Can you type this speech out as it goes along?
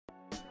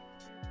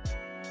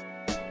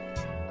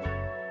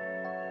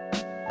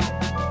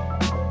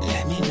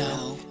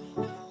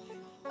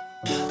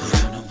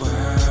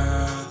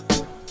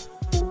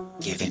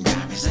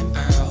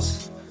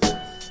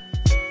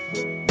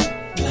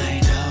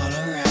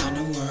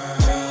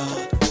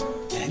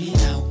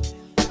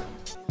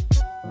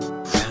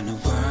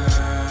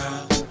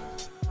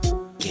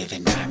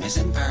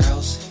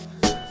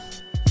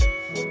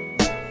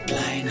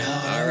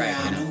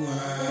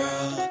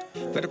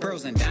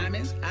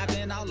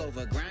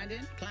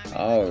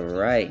All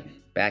right,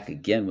 back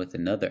again with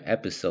another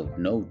episode.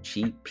 No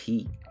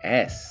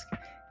GPS.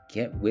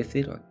 Get with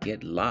it or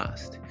get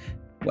lost.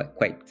 What?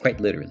 Quite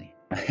literally.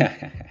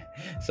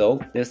 So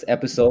this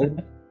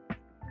episode,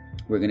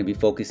 we're going to be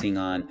focusing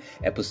on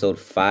episode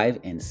 5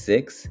 and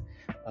 6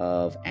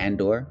 of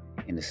Andor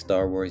in the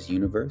Star Wars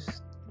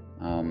universe.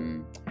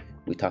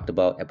 We talked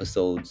about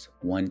episodes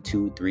 1,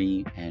 2,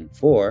 3, and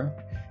 4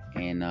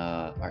 in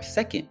our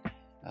second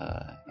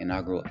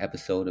inaugural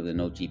episode of the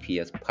No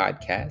GPS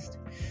podcast.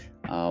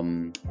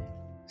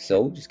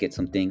 So just get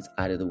some things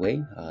out of the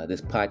way.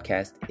 This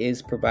podcast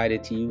is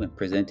provided to you and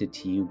presented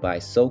to you by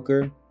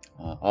Soaker.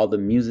 All the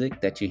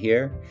music that you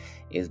hear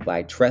is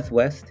by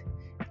Trethwest.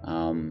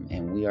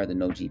 And we are the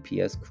No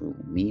GPS crew.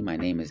 My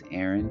name is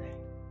Aaron,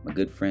 my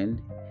good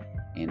friend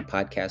and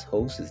podcast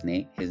host. His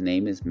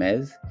name is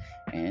Mez,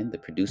 and the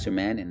producer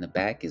man in the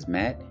back is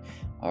Matt.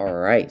 All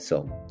right,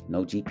 so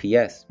No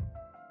GPS.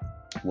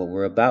 What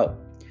we're about.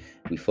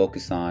 We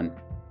focus on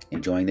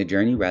enjoying the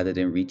journey rather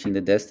than reaching the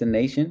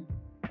destination,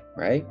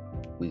 right?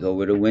 We go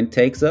where the wind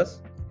takes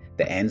us.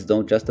 The ends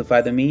don't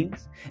justify the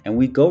means. And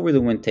we go where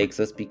the wind takes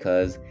us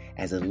because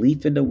as a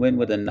leaf in the wind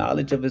with a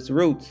knowledge of its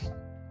roots,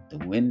 the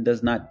wind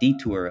does not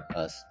detour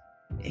us.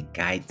 It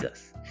guides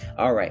us.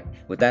 All right,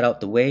 with that out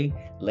the way,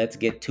 let's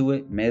get to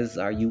it.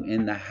 Mez, are you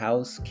in the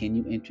house? Can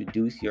you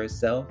introduce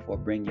yourself or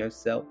bring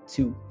yourself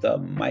to the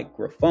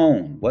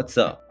microphone? What's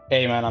up?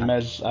 Hey man, I'm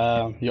Mez.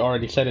 You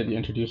already said it, you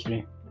introduced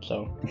me.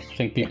 So I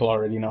think people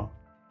already know.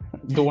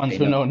 The ones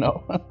who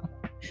know.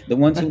 The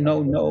ones who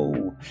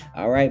know.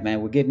 All right,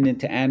 man. We're getting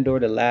into Andor,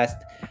 the last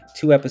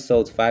 2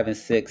 episodes, 5 and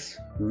 6.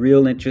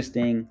 Real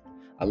interesting.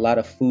 A lot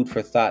of food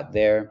for thought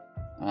there.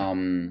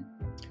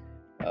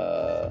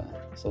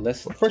 So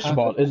let's... First of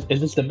all, is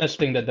this the best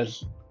thing that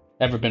has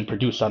ever been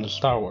produced on the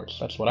Star Wars?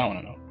 That's what I want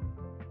to know.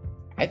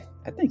 I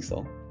think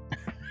so.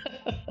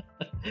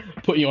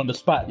 Put you on the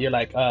spot. You're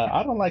like,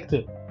 I don't like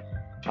to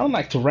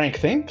rank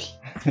things.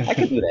 I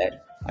could do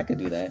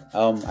that.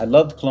 I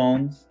loved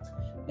clones.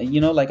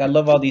 And, I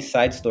love all these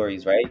side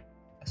stories, right?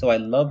 So I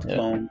loved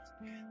clones.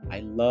 I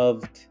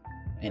loved,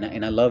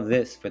 and I love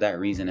this for that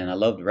reason. And I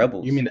loved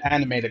Rebels. You mean the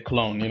animated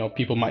clone?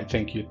 People might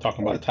think you're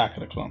talking about Attack of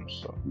the Clones.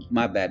 So.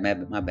 My bad.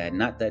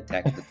 Not the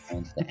Attack of the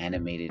Clones, the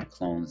animated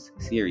clones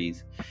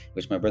series,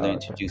 which my brother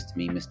introduced to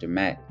me, Mr.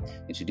 Matt,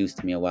 introduced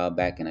to me a while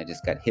back, and I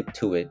just got hip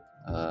to it.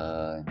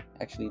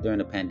 Actually, during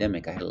the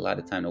pandemic, I had a lot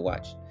of time to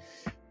watch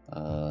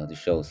the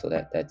show, so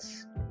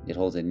it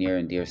holds a near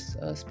and dear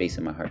space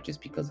in my heart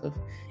just because of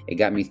it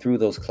got me through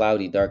those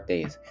cloudy dark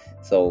days.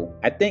 So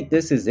I think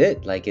this is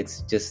it. Like,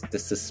 it's just the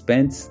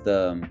suspense.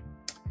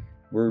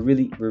 We're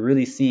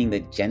really seeing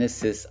the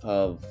genesis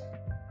of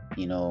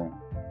the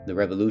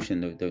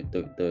revolution,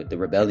 the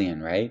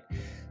rebellion, right?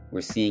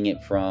 We're seeing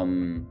it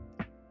from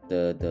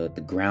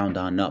the ground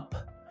on up,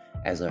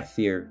 as our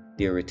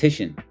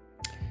theoretician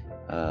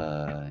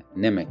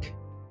Nemik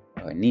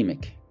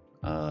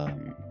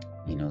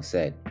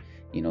said,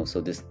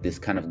 so this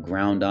kind of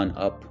ground on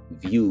up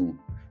view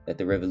that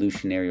the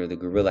revolutionary or the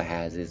guerrilla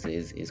has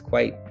is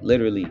quite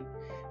literally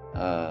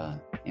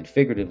and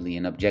figuratively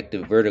an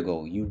objective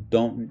vertigo. You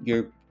don't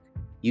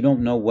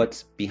know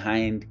what's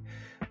behind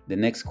the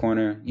next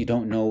corner. You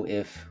don't know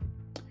if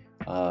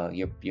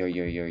your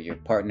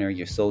partner,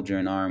 your soldier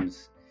in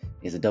arms,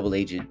 is a double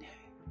agent,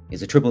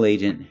 is a triple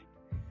agent.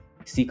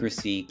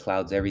 Secrecy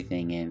clouds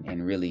everything,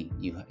 and really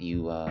you're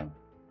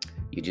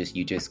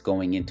just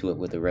going into it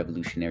with a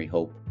revolutionary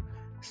hope.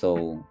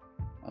 So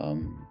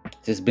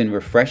this has been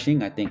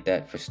refreshing. I think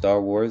that for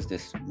Star Wars,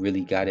 this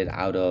really got it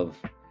out of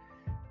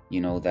the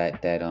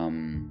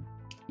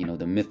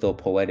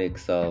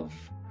mythopoetics of,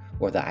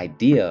 or the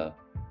idea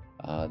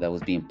that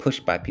was being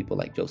pushed by people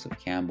like Joseph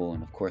Campbell,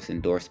 and of course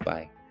endorsed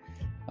by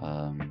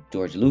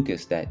George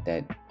Lucas,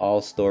 that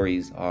all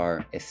stories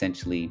are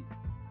essentially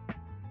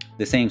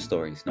the same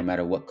stories, no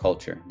matter what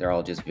culture. They're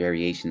all just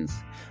variations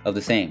of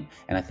the same.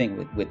 And I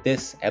think with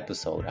this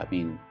episode,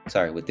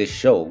 with this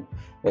show,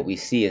 what we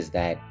see is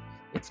that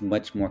it's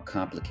much more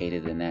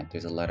complicated than that.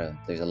 There's a lot of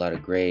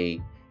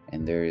gray,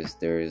 and there's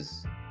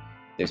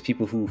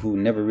people who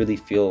never really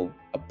feel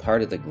a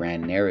part of the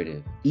grand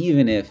narrative,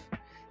 even if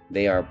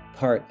they are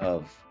part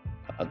of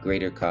a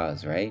greater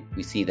cause, right?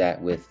 We see that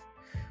with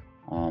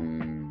a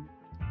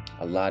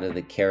lot of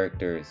the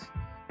characters.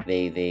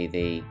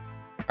 They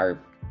are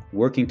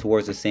working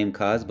towards the same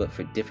cause, but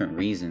for different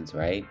reasons,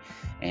 right?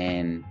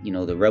 And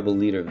the rebel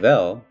leader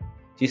Vel,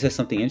 she says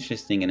something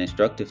interesting and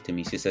instructive to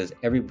me. She says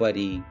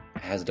everybody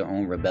has their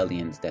own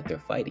rebellions that they're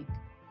fighting,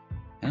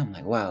 and I'm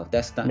like, wow,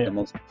 that's not the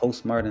most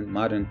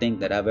modern thing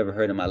that I've ever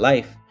heard in my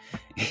life.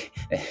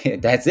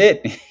 That's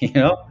it.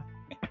 Yeah,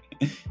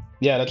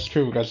 that's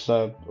true, because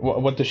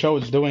what the show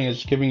is doing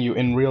is giving you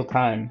in real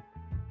time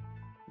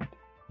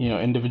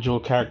individual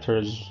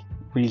characters'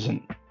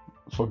 reason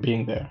for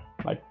being there.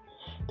 Like,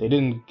 they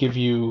didn't give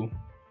you,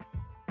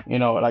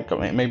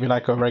 maybe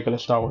like a regular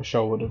Star Wars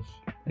show would have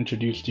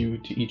introduced you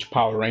to each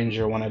Power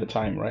Ranger one at a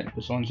time, right?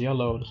 This one's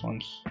yellow, this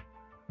one's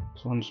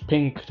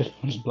pink, this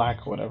one's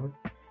black, or whatever.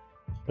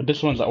 But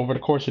this one's over the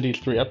course of these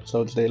 3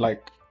 episodes, they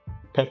like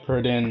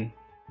peppered in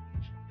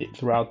it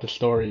throughout the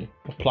story,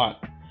 the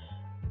plot.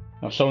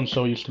 Now, so and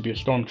so used to be a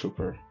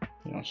stormtrooper.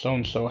 So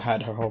and so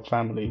had her whole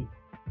family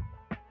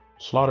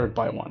slaughtered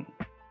by one.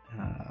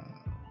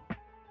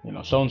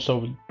 So and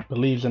so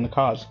believes in the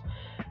cause.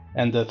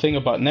 And the thing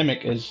about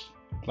Nemik is,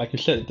 like you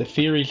said, the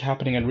theory is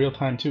happening in real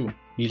time too.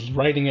 He's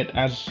writing it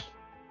as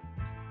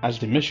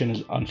the mission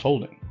is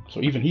unfolding.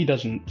 So even he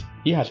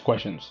has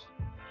questions.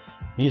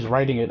 He's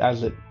writing it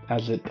as it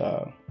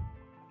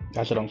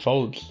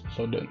unfolds.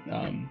 So that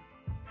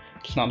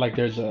it's not like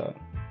there's a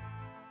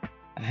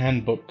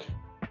handbook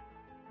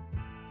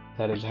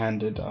that is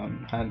handed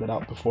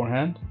out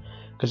beforehand,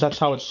 because that's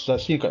how it's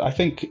seen. Cause I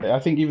think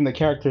even the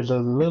characters are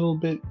a little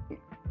bit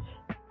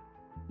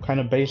kind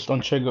of based on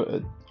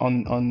the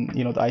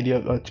idea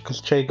of,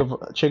 because Che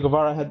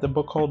Guevara had the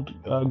book called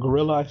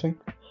Guerrilla, I think,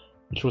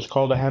 which was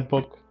called a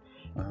handbook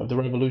of the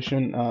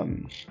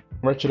revolution.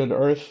 Wretched of the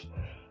Earth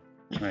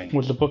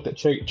was the book that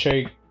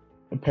Che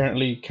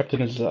apparently kept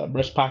in his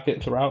breast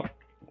pocket throughout.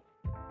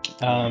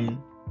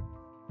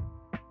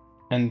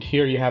 And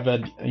here you have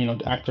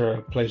the actor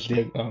who plays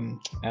the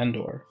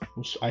Andor,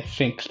 which I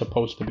think is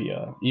supposed to be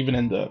even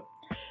in the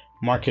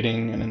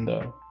marketing and in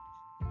the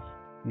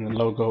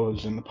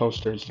logos and the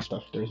posters and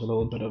stuff, there's a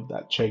little bit of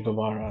that Che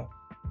Guevara,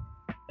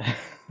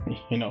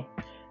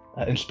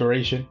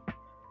 inspiration.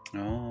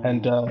 Oh.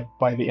 And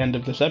by the end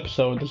of this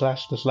episode,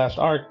 this last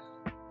arc,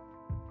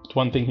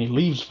 one thing he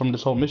leaves from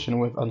this whole mission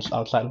with,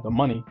 outside of the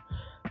money,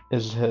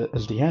 is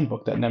the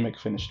handbook that Nemik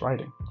finished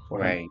writing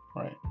for him.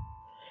 Right.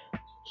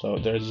 So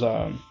there's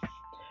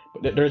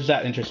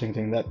that interesting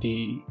thing, that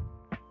the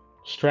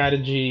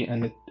strategy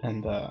and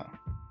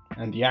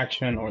the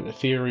action, or the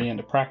theory and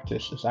the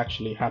practice, is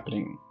actually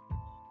happening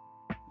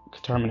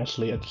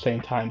coterminously at the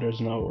same time.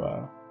 There's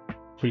no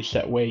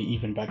preset way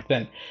even back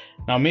then.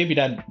 Now maybe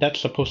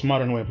that's a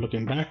postmodern way of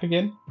looking back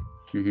again.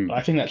 Mm-hmm. But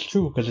I think that's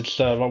true, because it's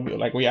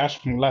we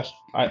asked from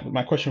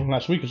my question from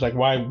last week is like,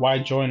 why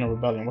join a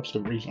rebellion? What's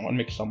the reason? What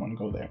makes someone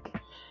go there?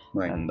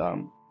 Right. And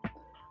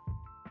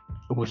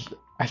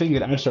I think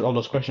it answered all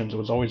those questions. It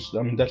was always,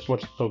 that's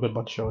what's so good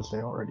about the show, is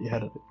they're already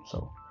ahead of it.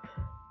 So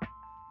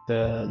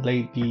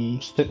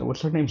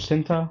what's her name,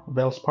 Cinta,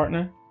 Vale's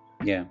partner?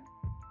 Yeah.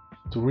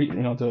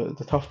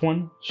 The tough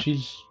one.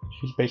 She's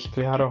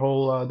basically had her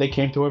whole. They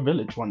came to her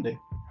village one day,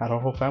 had her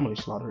whole family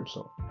slaughtered.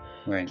 So,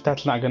 right.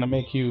 That's not gonna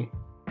make you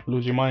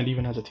lose your mind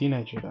even as a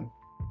teenager, then.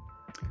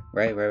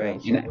 Right.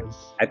 So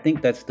I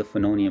think that's the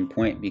Fanonian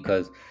point,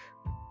 because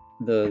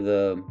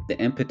the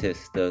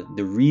impetus, the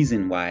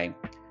reason why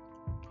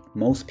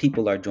most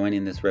people are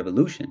joining this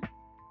revolution,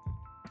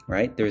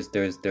 right? There's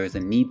a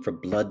need for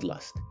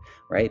bloodlust,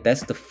 right?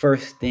 That's the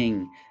first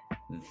thing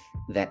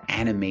that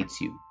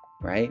animates you,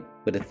 right?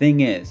 But the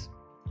thing is,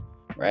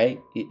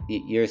 right,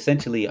 you're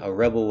essentially a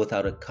rebel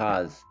without a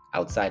cause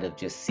outside of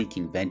just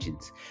seeking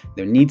vengeance.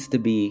 There needs to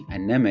be a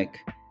Nemik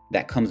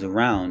that comes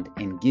around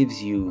and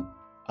gives you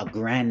a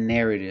grand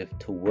narrative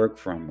to work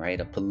from, right?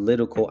 A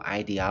political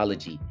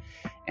ideology.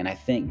 And I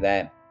think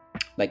that,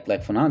 like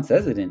Fanon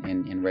says it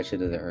in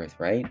Wretched of the Earth,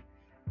 right?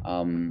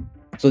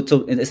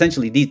 So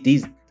essentially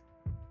these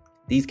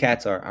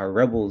cats are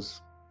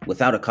rebels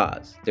without a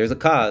cause. There's a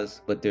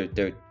cause, but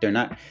they're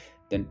not.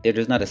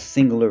 There's not a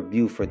singular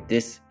view for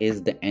this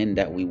is the end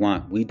that we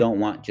want. We don't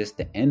want just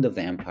the end of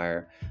the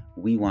empire.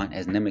 We want,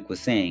 as Nemik was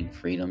saying,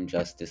 freedom,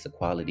 justice,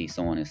 equality,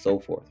 so on and so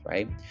forth,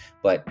 right?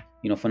 But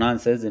Fanon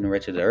says in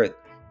Wretched of the Earth,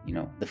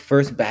 the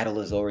first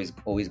battle is always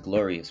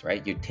glorious,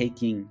 right? You're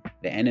taking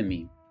the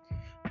enemy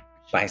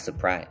by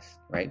surprise,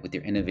 right? With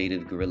your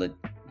innovative guerrilla,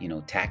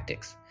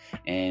 tactics.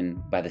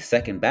 And by the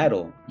second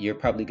battle, you're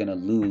probably going to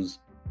lose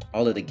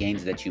all of the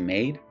gains that you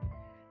made,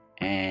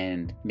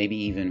 and maybe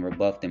even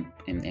rebuffed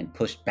and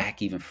pushed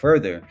back even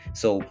further.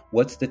 So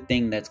what's the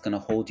thing that's going to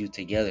hold you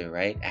together,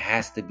 right? It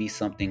has to be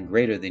something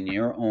greater than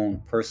your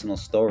own personal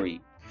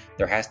story.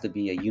 There has to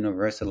be a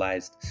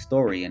universalized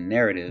story, a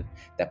narrative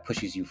that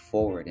pushes you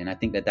forward. And I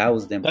think that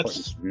was the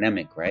importance of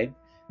Nemik, right?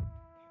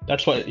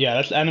 That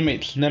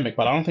animates Nemik,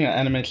 but I don't think it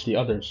animates the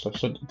others.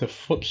 So the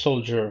foot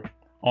soldier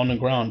on the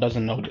ground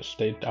doesn't notice.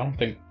 I don't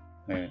think.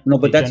 No,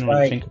 but that's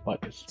why think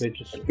about this. They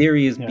just, the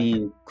theory is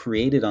being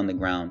created on the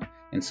ground,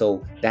 and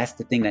so that's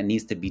the thing that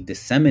needs to be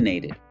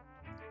disseminated,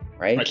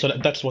 right? So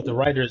that's what the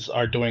writers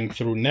are doing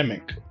through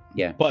Nemik.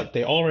 Yeah. But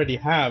they already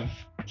have,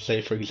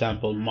 say, for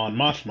example, Mon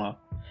Mothma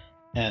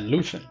and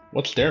Luthen.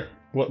 What is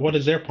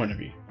their point of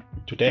view?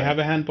 Do they have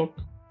a handbook?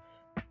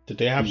 Did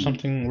they have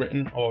something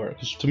written? Or,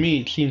 because to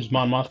me it seems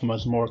Mon Mothma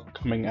is more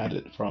coming at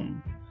it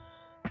from,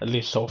 at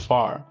least so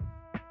far,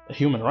 a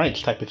human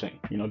rights type of thing.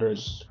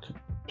 There's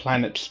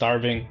planet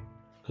starving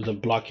because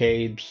of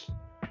blockades,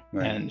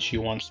 right. And she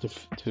wants to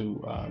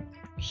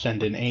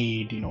send in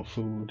aid,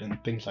 food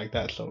and things like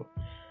that. So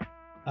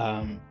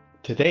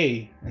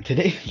today, in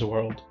today's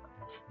world,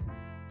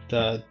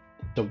 the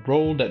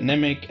role that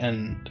Nemik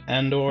and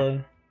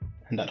Andor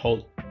and that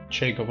whole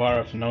Che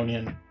Guevara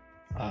Fanonian,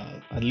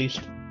 at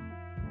least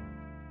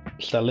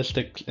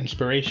stylistic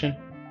inspiration,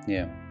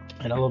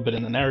 and a little bit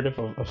in the narrative,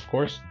 of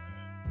course,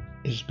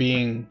 is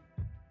being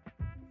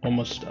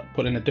almost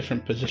put in a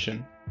different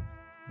position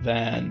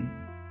than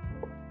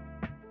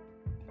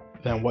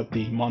what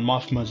the Mon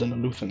Mothmas and the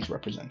Luthans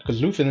represent.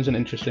 Because Luthen is an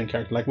interesting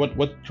character. Like,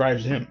 what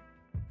drives him?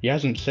 He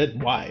hasn't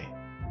said why.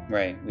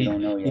 Right. We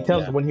don't know yet. He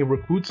tells when he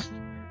recruits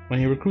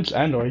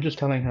Andor, he's just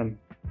telling him,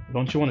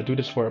 "Don't you want to do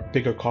this for a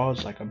bigger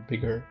cause, like a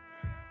bigger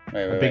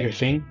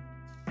thing?"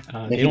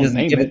 They don't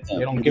name it. They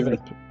don't give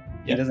it.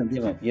 He doesn't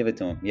give it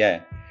to him.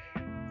 Yeah.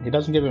 He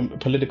doesn't give him a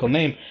political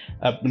name.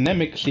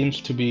 Nemik seems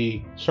to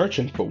be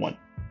searching for one,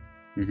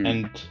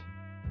 and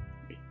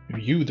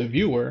you, the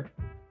viewer,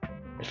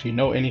 if you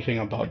know anything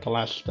about the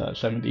last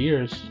 70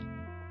 years,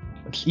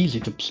 it's easy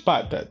to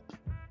spot that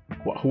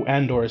who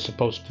Andor is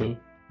supposed to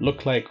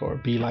look like or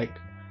be like,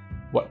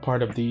 what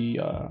part of the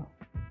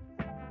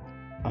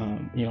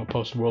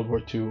post World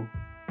War II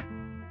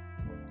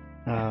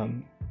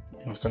kind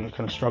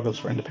of struggles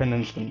for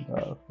independence and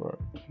for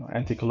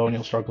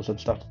anti-colonial struggles and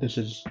stuff. This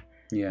is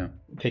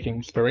taking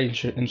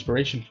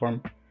inspiration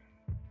from.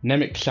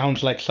 Nemik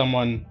sounds like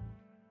someone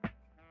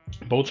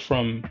both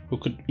from who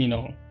could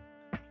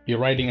be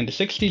writing in the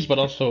 60s, but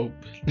also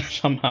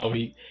somehow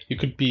he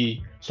could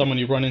be someone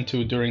you run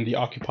into during the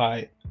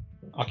Occupy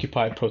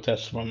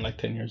protests from like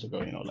 10 years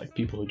ago, like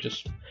people who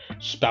just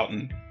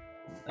spouting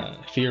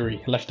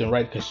theory left and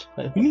right because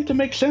we need to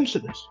make sense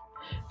of this.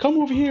 Come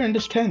over here in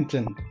this tent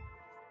and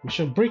we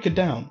shall break it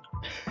down.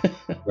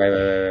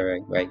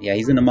 Right. Yeah,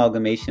 he's an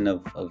amalgamation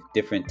of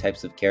different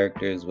types of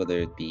characters, whether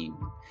it be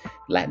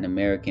Latin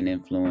American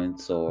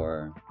influence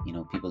or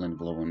people in the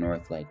global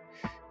north, like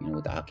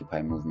with the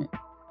Occupy movement.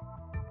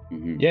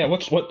 Yeah,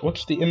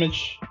 what's the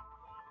image?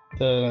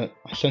 I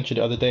sent you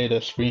the other day the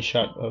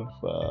screenshot of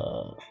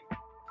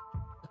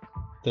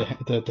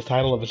the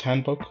title of his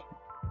handbook.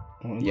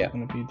 It's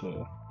going to be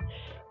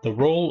the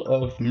role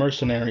of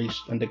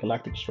mercenaries in the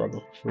galactic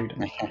struggle for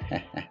freedom.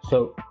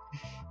 So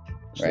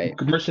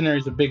mercenary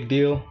is a big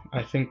deal,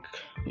 I think,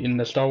 in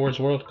the Star Wars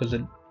world because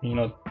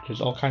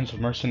there's all kinds of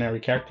mercenary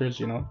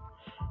characters.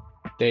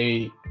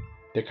 They're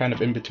kind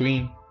of in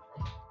between.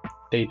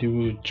 They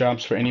do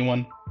jobs for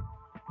anyone.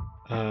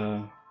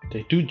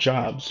 They do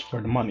jobs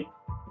for the money,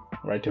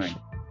 right? If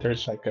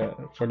there's like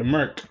for the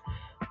merc,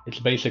 it's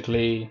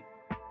basically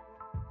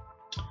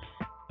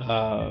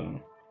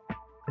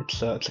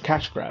it's a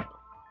cash grab.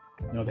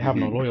 They have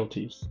no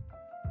loyalties.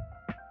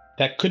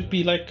 That could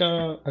be like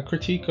a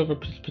critique of a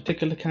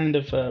particular kind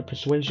of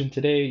persuasion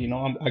today.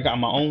 I got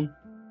my own,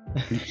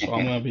 so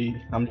I'm gonna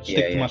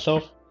stick to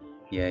myself.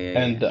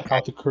 And how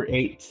to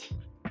create.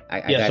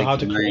 How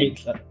to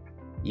create. That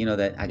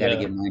I gotta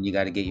get mine, you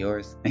gotta get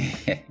yours.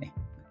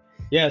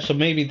 So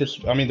maybe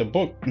the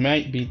book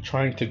might be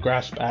trying to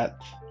grasp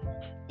at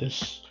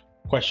this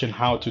question: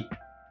 how to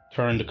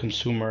turn the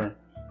consumer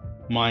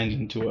mind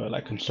into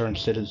a concerned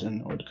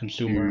citizen, or the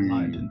consumer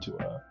mind into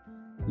a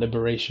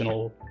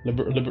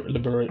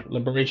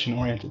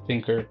liberation-oriented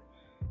thinker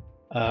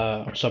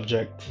or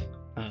subject.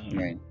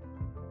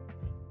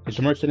 Because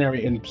the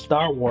mercenary in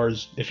Star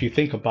Wars, if you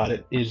think about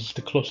it, is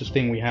the closest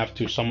thing we have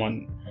to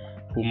someone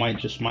who might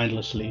just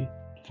mindlessly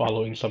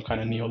following some kind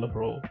of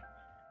neoliberal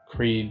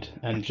creed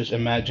and just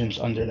imagines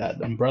under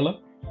that umbrella.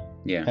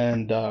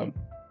 And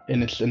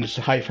in its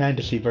high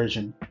fantasy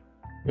version,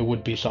 it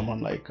would be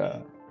someone like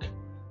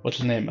what's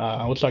his name?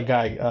 What's that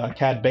guy?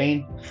 Cad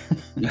Bane,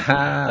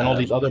 and all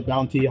these other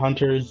bounty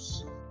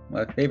hunters.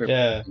 My favorite.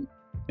 Yeah,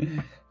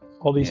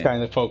 all these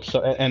kind of folks.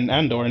 So, and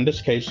Andor, in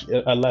this case,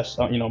 a less,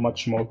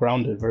 much more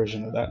grounded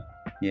version of that.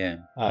 Yeah.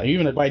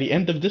 Even by the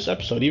end of this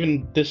episode,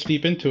 even this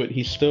deep into it,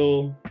 he's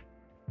still,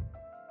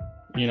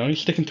 he's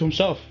sticking to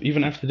himself.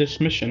 Even after this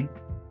mission.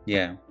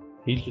 Yeah.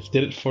 He just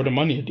did it for the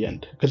money at the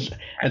end.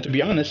 And to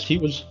be honest,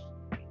 this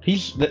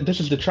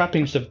is the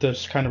trappings of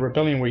this kind of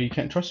rebellion where you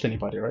can't trust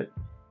anybody, right?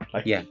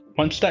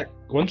 Once that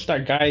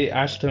guy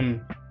asked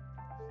him,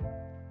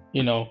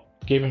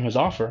 gave him his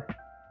offer,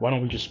 why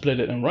don't we just split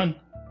it and run?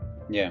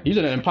 Yeah. He's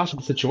in an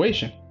impossible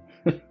situation.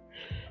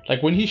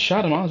 Like when he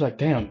shot him, I was like,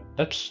 damn,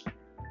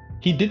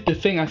 he did the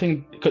thing, I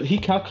think, because he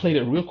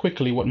calculated real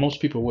quickly what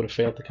most people would have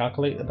failed to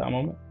calculate at that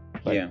moment.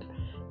 But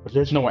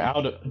there's no way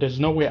out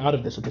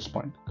of this at this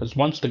point. Because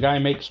once the guy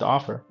makes the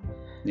offer,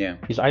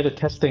 he's either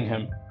testing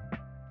him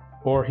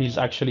or he's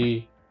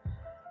actually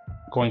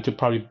going to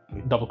probably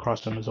double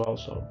cross them as well.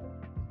 So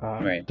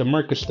the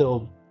merc is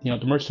still,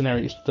 the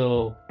mercenary is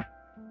still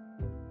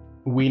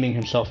weaning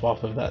himself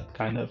off of that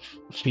kind of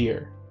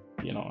fear.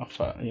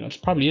 It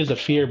probably is a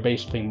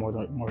fear-based thing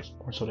more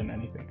so than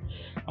anything.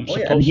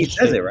 He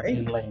says it,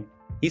 right?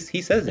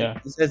 He says it.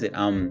 He says it.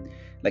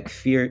 Like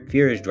fear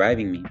is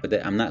driving me, but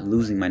I'm not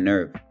losing my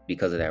nerve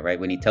because of that, right?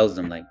 When he tells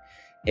them like,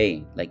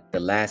 hey, like the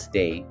last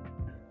day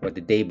or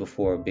the day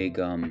before a big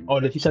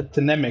he said it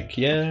to Nemik.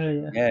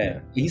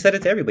 Yeah. He said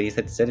it to everybody. He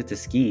said it to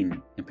Skeen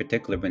in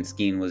particular when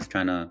Skeen was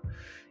trying to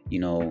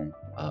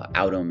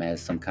out him as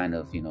some kind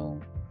of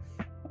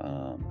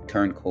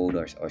turncoat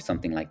or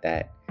something like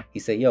that. He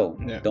said,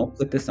 don't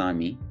put this on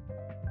me.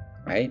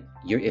 right?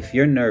 If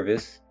you're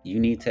nervous, you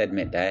need to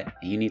admit that,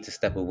 and you need to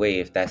step away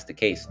if that's the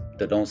case.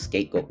 Don't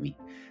scapegoat me,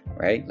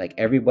 right? Like,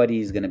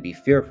 everybody's gonna be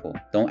fearful.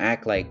 Don't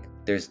act like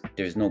there's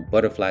no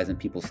butterflies in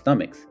people's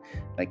stomachs.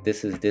 Like,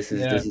 this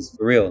is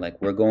for real.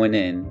 Like, we're going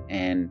in,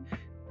 and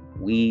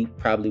we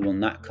probably will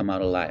not come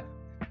out alive.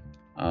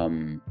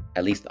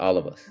 At least all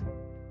of us.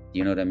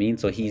 You know what I mean?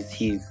 So he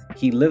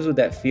lives with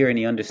that fear, and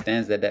he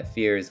understands that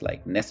fear is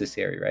like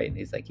necessary, right?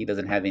 It's like he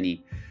doesn't have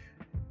any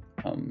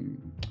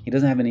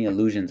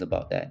illusions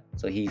about that.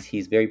 So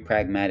he's very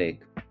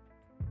pragmatic,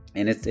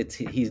 and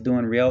he's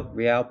doing real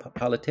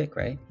politic,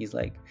 right? He's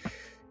like,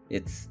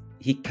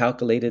 he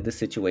calculated the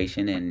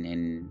situation,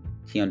 and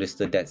he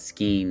understood that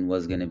Skeen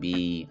was going to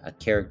be a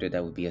character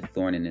that would be a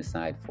thorn in his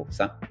side for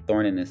a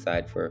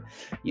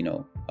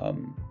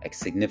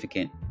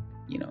significant,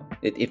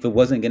 if it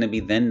wasn't going to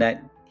be then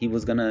that he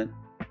was going to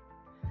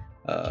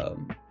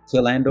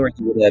kill Andor,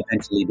 he would have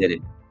eventually did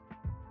it.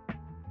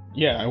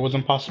 Yeah, it was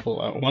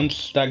impossible.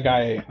 Once that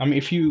guy, I mean,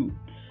 if you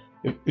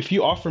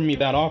offer me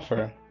that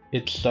offer,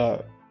 it's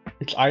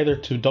either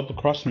to double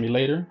cross me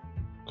later,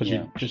 because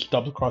you just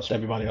double crossed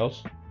everybody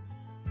else,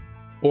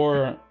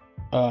 or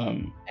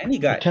and he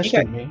got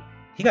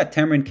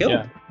Tamron killed.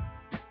 Yeah.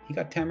 He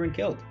got Tamron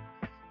killed,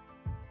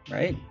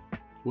 right?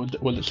 Was it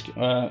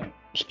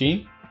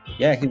Skeen?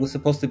 Yeah, he was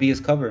supposed to be his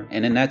cover,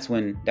 and then that's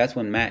when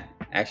Matt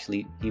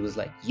actually, he was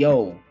like,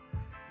 "Yo."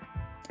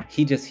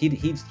 He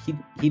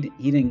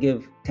didn't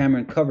give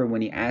Tamron cover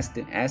when he asked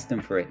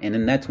him for it, and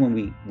then that's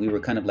when we were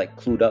kind of like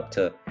clued up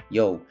to,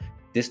 yo,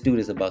 this dude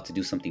is about to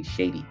do something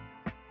shady,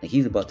 like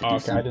he's about to do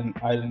something.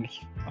 I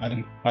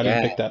didn't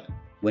pick that.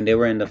 When they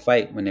were in the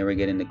fight, when they were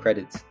getting the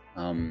credits,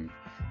 when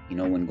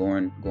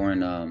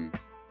Goran,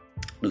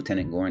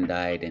 Lieutenant Goran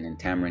died, and then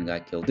Tamron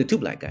got killed, the two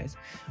black guys.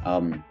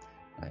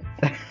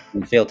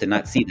 We failed to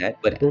not see that,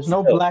 but there's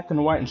no black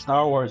and white in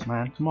Star Wars,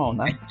 man. Come on,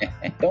 man.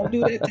 Don't do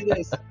that to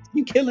this.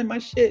 You killing my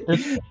shit.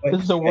 This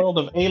is a world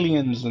of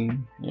aliens,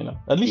 and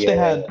at least they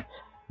had.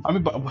 I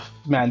mean, but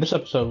man, this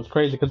episode was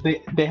crazy because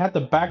they had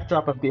the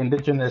backdrop of the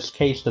Indigenous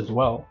case as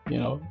well.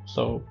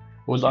 So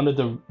it was under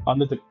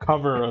the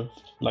cover of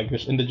like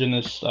this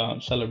Indigenous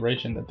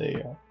celebration that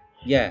they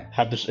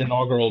have this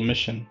inaugural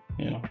mission.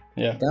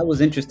 That was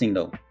interesting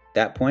though.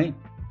 That point,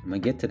 I'm gonna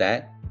get to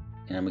that,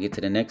 and I'm gonna get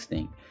to the next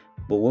thing.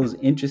 But what was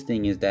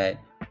interesting is that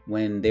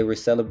when they were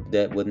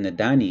when the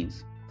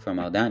Danis from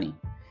Aldani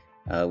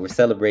were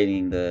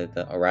celebrating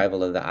the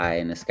arrival of the eye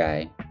in the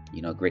sky,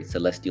 great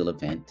celestial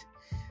event,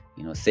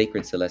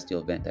 sacred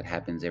celestial event that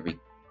happens every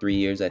 3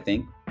 years, I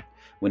think.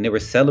 When they were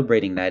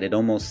celebrating that, it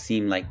almost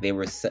seemed like they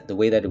were the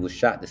way that it was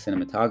shot, the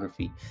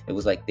cinematography. It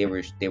was like they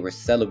were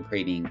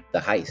celebrating the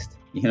heist.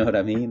 You know what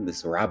I mean?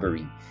 This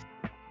robbery.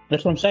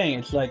 That's what I'm saying.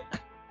 It's like.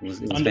 It was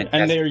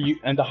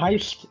and the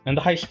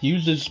heist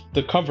uses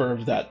the cover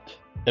of that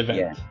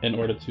event in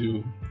order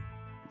to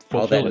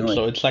fulfill it.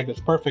 So it's like this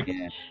perfect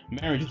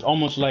marriage. It's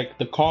almost like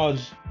the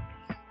cause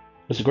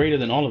is greater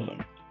than all of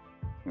them.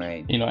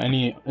 Right.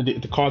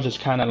 The cause is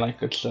kind of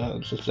like it's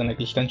an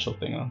existential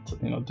thing.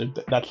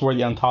 That's where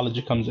the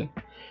ontology comes in,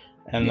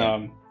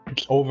 and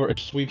it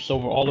sweeps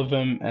over all of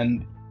them.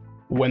 And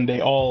when they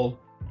all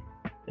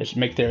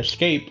make their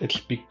escape, it's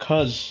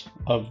because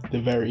of the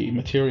very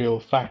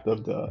material fact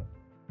of the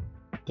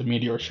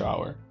meteor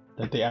shower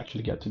that they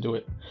actually get to do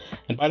it.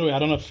 And by the way, I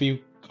don't know if you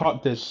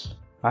caught this.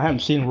 I haven't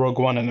seen Rogue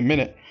One in a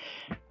minute.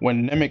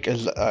 When Nemik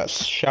is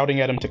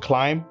shouting at him to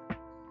climb,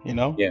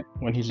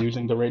 when he's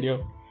using the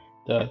radio,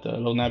 the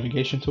little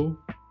navigation tool.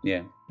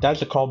 Yeah,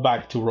 that's a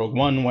callback to Rogue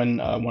One when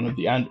when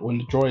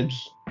the droids,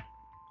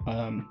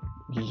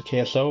 there's a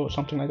KSO or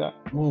something like that.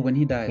 Oh, when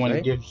he dies,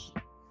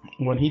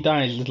 when he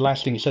dies, the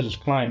last thing he says is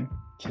climb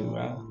to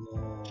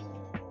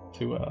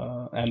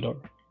Andor.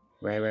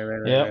 Right.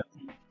 Yeah. Right.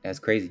 That's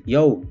crazy.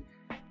 Yo,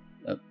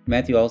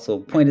 Matthew also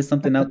pointed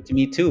something out to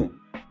me too.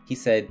 He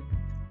said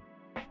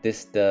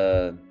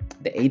the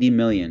 80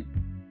 million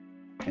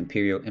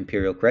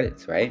imperial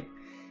credits, right?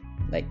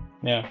 Like,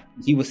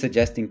 he was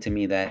suggesting to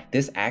me that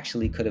this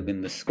actually could have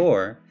been the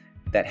score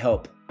that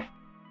helped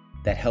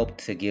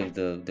to give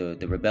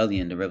the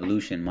rebellion, the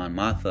revolution, Mon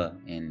Mothma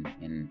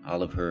and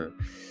all of her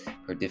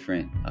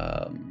different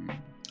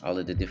all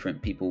of the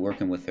different people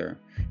working with her,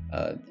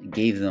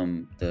 gave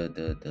them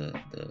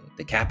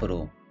the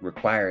capital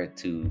required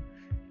to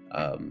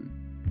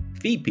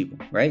feed people,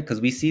 right?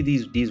 Because we see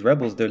these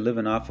rebels, they're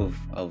living off of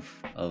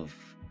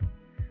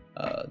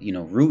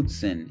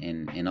roots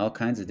and all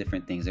kinds of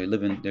different things. They're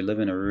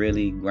living a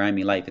really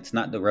grimy life. It's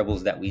not the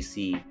rebels that we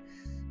see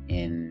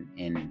in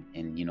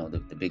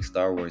the big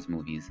Star Wars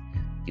movies.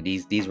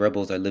 These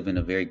rebels are living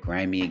a very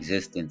grimy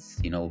existence,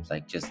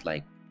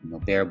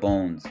 bare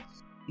bones,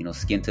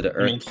 skin to the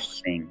earth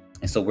thing.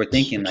 And so we're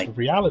thinking it's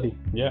reality.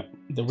 Yeah,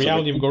 the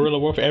reality of guerrilla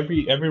warfare.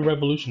 Every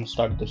revolution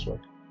started this way.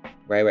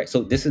 Right.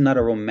 So this is not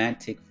a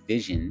romantic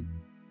vision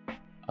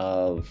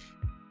of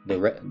the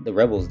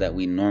rebels that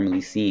we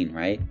normally seen,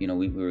 right?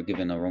 We were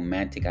given a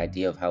romantic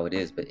idea of how it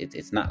is, but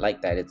it's not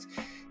like that.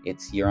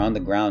 It's you're on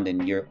the ground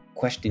and you're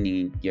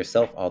questioning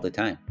yourself all the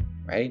time,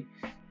 right?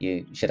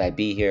 should I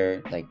be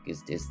here? Like,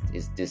 is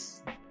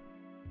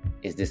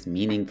this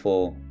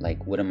meaningful?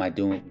 Like, what am I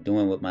doing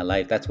with my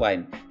life? That's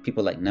why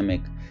people like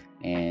Nemik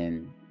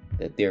and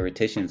the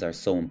theoreticians are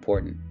so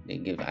important. They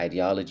give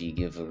ideology,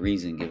 give a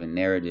reason, give a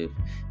narrative.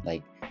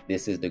 Like,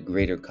 this is the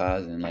greater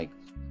cause, and like,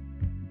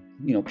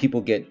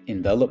 people get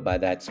enveloped by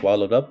that,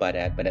 swallowed up by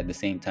that, but at the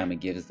same time, it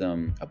gives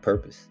them a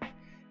purpose.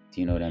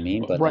 Do you know what I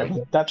mean? But right,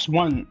 that's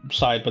one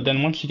side. But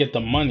then once you get the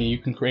money, you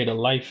can create a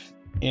life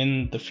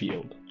in the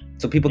field.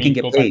 So people can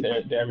get paid.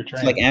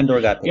 It's like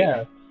Andor got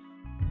paid.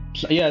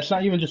 Yeah, it's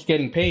not even just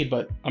getting paid,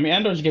 but I mean,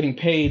 Andor's getting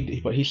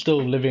paid, but he's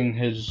still living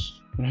his.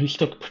 He's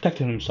still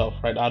protecting himself,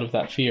 right, out of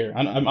that fear.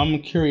 I'm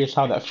curious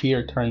how that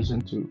fear turns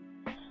into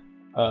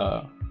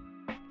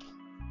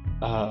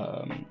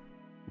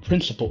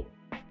principle.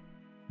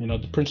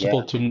 The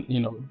principle to,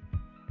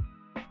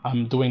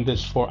 I'm doing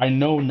this for. I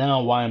know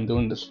now why I'm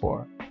doing this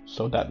for,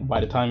 so that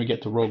by the time we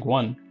get to Rogue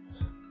One,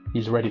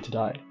 he's ready to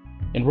die.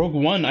 In Rogue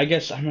One, I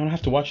guess I'm gonna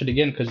have to watch it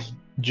again because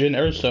Jyn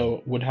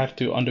Erso would have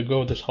to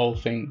undergo this whole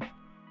thing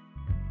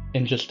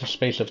in just the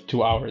space of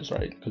 2 hours,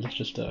 right? Because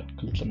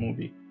it's a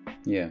movie.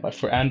 Yeah. But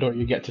for Andor,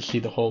 you get to see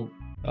the whole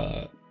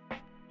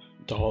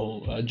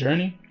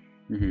journey.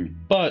 Mm-hmm.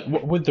 But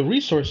with the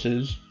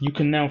resources, you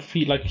can now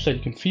feed, like you said,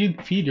 you can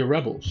feed your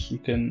rebels. You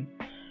can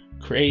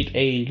create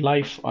a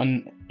life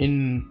in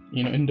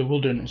the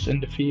wilderness, in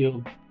the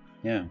field.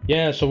 Yeah.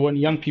 Yeah. So when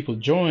young people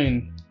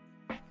join,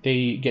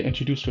 they get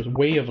introduced to a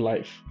way of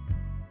life.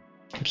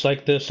 It's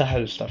like the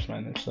Sahel stuff,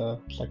 man. It's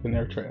like in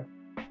Eritrea.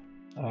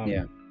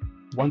 Yeah.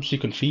 Once you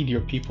can feed your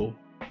people,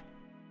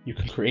 you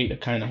can create a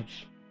kind of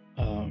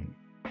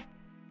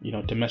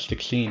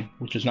domestic scene,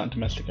 which is not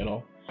domestic at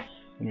all.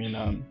 I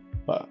mean,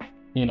 but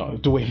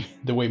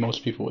the way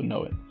most people would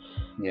know it.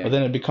 Yeah. But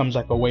then it becomes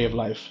like a way of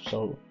life.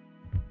 So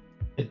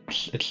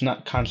it's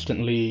not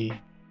constantly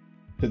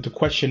the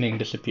questioning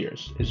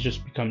disappears. It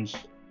just becomes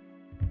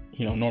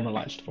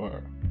normalized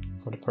for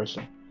the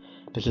person.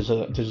 This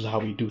is how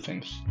we do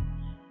things.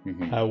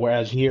 Mm-hmm.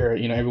 Whereas here,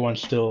 everyone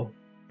still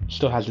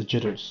has the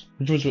jitters,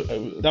 which was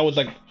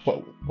like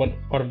what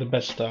part of the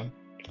best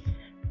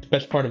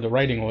part of the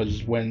writing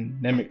was when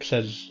Nemik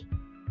says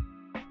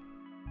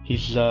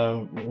he's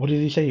what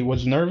did he say? He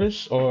was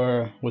nervous,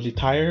 or was he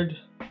tired,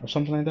 or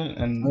something like that?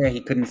 And yeah,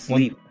 he couldn't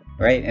sleep,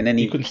 right? And then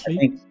he couldn't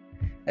sleep.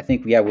 I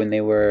think when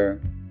they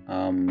were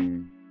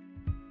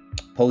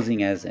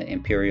posing as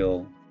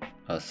Imperial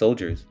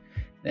soldiers,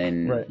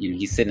 and right.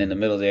 He's sitting in the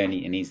middle there, and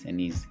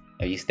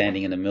he's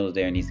standing in the middle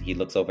there, and he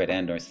looks over at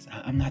Andor and says,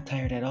 "I'm not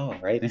tired at all,"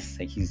 right? And it's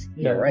like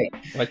you're right.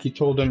 Like he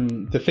told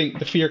him the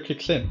fear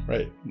kicks in,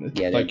 right? It's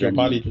like your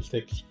body just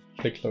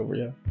takes over.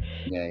 Yeah.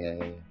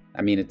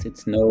 I mean,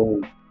 it's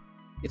no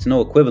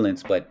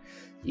equivalence, but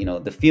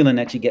the feeling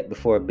that you get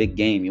before a big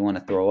game, you want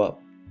to throw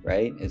up,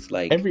 right? It's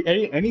like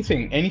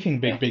anything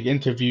big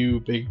interview,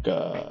 big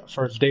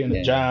first day on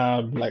the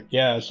job, like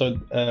So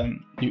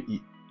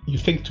you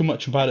think too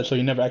much about it, so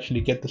you never actually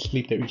get the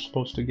sleep that you're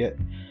supposed to get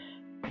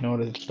in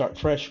order to start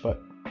fresh.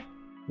 But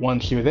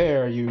once you're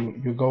there,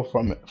 you go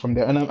from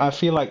there. And I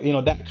feel like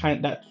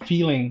that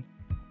feeling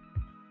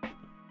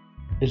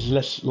is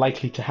less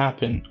likely to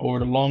happen over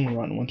the long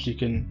run when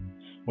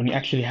you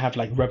actually have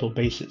like rebel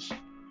bases.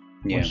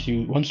 Yeah.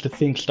 Once the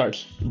thing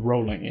starts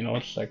rolling,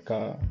 it's like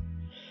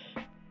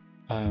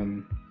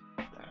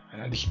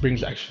this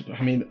brings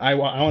I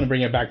want to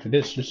bring it back to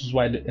this. This is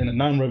why in the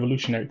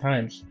non-revolutionary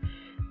times,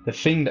 the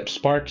thing that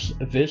sparks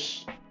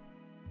this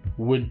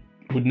would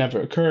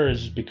never occur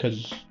is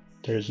because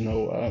there's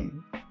no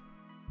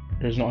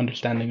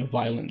understanding of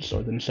violence,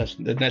 or the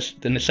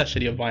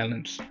necessity of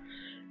violence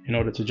in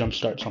order to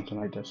jumpstart something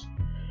like this.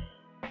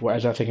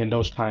 Whereas I think in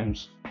those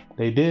times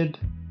they did.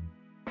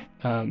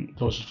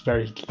 Those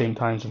very same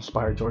times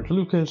inspired George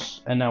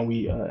Lucas, and now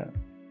we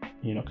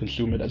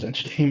consume it as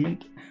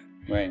entertainment,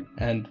 right?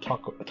 And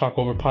talk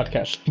over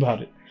podcasts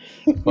about it.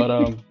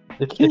 But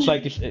it's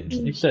like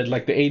you said,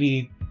 like the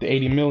 80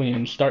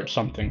 million starts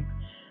something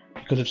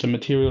because it's a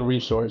material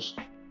resource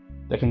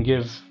that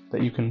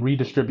you can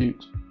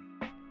redistribute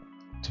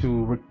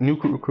to new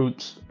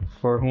recruits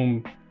for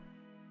whom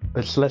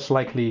it's less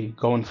likely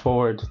going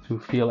forward to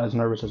feel as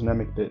nervous as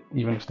Nemik did,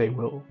 even if they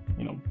will,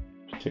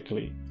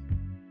 particularly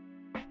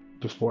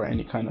before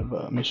any kind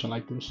of mission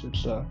like this.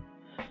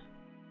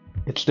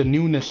 It's the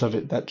newness of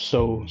it that's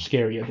so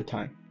scary at the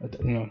time.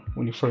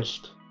 When you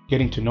first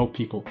getting to know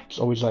people, it's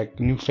always like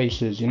new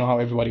faces. How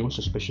everybody was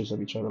suspicious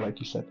of each other, like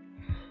you said.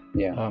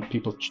 Yeah.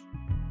 People,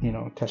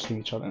 testing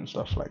each other and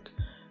stuff. Like,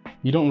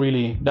 you don't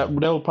really that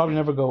will probably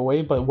never go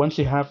away. But once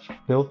you have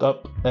built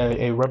up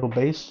a rebel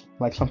base,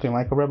 like something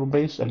like a rebel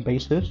base and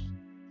bases,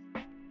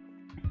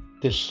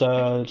 this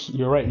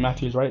you're right.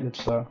 Matthew's right.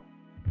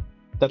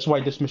 That's why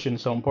this mission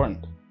is so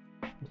important.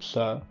 It's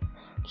the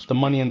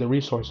money and the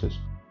resources.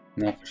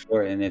 No, for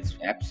sure, and it's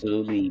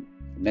absolutely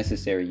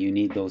necessary. You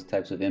need those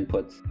types of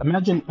inputs.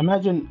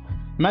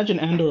 Imagine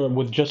Andor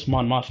with just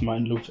Mon Mothma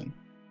and Luthen,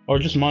 or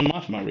just Mon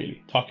Mothma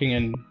really talking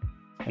in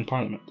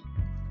Parliament.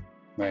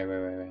 Right.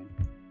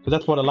 Because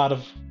that's what a lot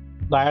of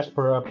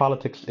diaspora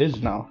politics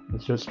is now.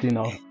 It's just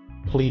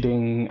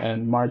pleading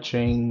and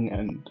marching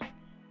and,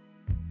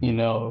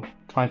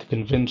 trying to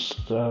convince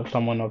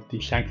someone of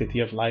the sanctity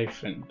of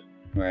life and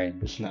Right.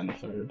 this and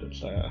that and the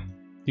third.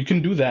 You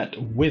can do that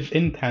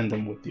in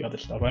tandem with the other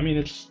stuff. I mean,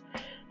 it's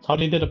how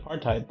they did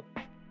apartheid.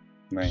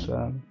 Right.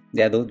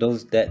 Yeah,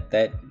 those that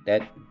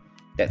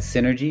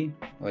synergy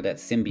or that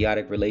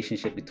symbiotic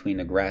relationship between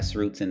the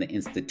grassroots and the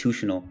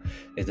institutional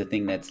is the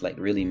thing that's like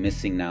really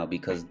missing now,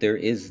 because there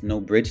is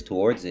no bridge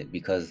towards it.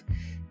 Because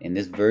in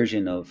this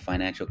version of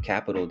financial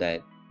capital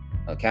that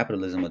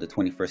capitalism of the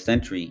 21st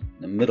century,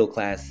 the middle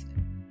class,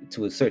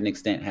 to a certain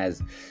extent,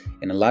 has,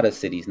 in a lot of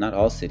cities, not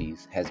all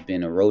cities, has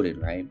been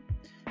eroded, right?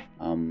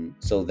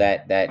 So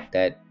that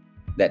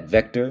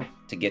vector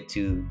to get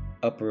to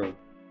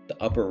the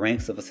upper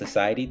ranks of a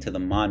society, to the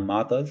Mon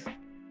Mothas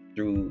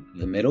through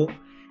the middle,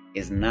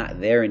 is not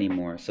there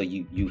anymore. So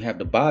you have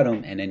the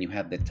bottom and then you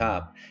have the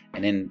top,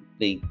 and then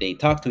they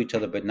talk to each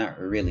other, but not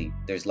really.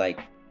 There's like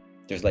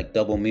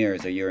double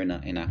mirrors, or you're in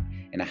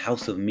a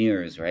house of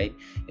mirrors, right?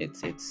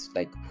 It's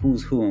like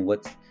who's who and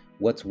what's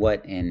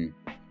what, and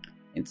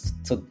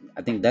so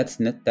I think that's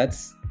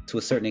to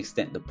a certain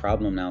extent the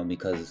problem now,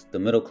 because the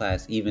middle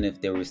class, even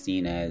if they were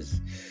seen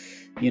as,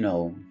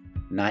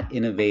 not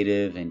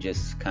innovative and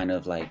just kind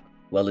of like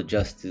well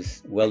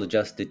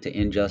adjusted to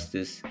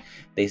injustice,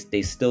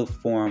 they still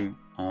form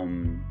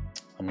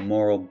a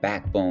moral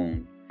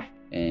backbone,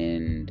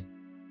 and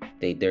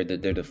they're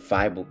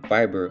the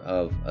fiber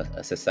of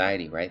a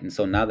society, right? And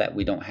so now that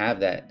we don't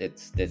have that,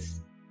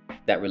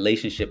 that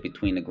relationship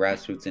between the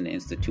grassroots and the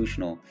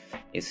institutional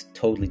is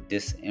totally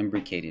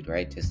disembricated,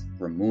 right? Just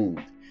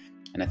removed.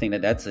 And I think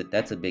that's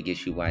a big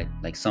issue why,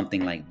 like,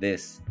 something like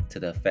this, to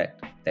the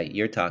effect that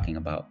you're talking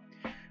about,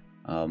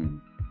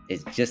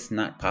 it's just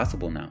not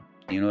possible now.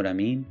 Do you know what I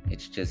mean?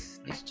 It's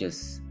just.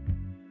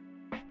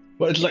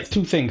 Well, it's like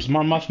two things.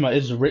 Mon Mothma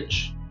is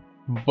rich,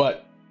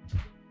 but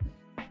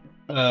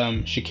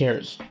she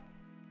cares.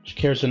 She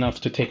cares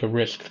enough to take a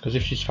risk, because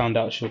if she's found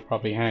out, she'll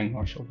probably hang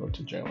or she'll go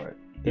to jail, right?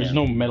 There's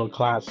no middle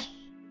class.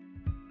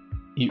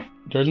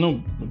 There's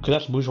no, because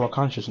that's bourgeois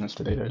consciousness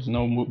today. There's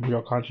no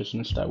bourgeois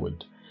consciousness that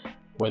would,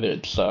 whether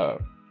it's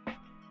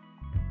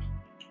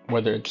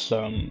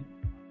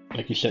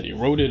like you said,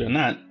 eroded or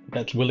not,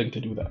 that's willing to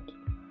do that.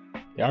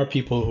 There are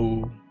people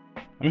who,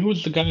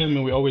 who's the guy?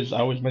 I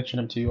always mention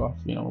him to you off,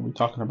 when we're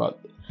talking about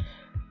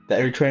the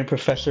Eritrean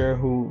professor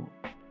who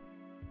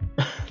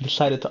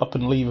decided to up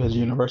and leave his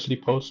university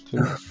post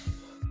to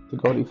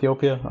go to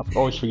Ethiopia. I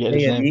always forget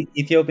his name.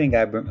 Ethiopian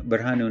guy,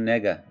 Berhanu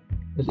Nega.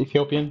 Is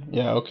Ethiopian?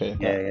 Yeah, okay.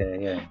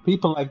 Yeah.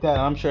 People like that.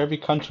 I'm sure every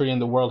country in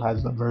the world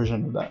has a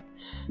version of that.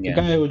 Yeah.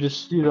 The guy who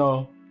just,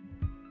 does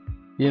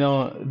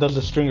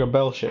the Stringer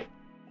Bell shit.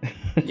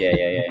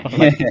 Yeah.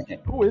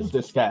 Like, who is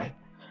this guy?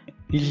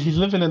 He's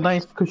living a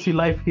nice, cushy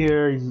life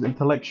here. He's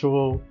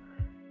intellectual,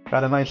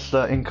 got a nice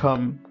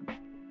income,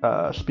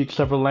 speaks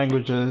several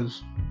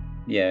languages.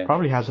 Yeah.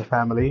 Probably has a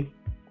family.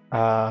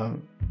 Yeah,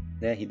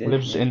 he did.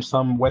 Lives in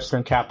some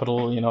Western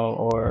capital,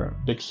 or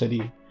big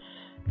city.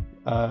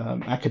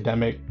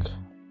 Academic,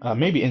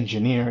 maybe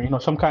engineer.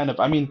 Some kind of.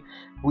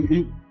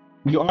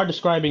 You are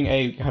describing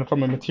a kind of,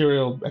 from a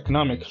material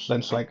economic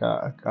sense, like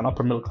an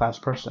upper middle class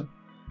person.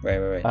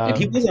 Right. And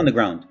he was on the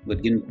ground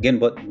with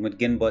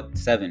Ginbot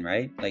 7,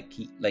 right?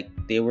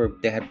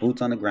 They had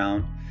boots on the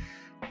ground,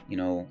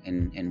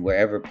 and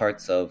wherever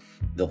parts of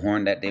the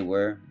Horn that they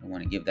were. I don't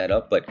want to give that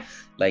up, but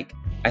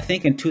I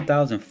think in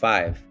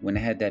 2005 when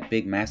they had that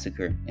big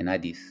massacre in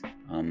Addis,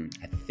 I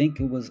think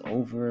it was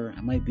over.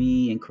 I might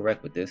be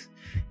incorrect with this,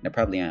 and I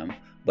probably am,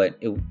 but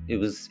it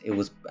was.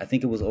 I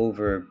think it was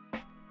over.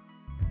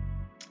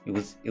 It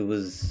was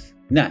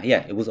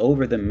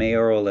over the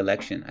mayoral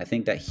election. I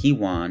think that he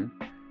won.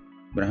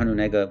 Berhanu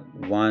Nega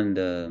won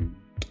the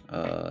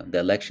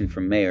election for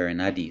mayor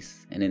in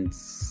Addis, and then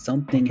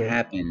something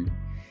happened,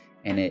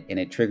 and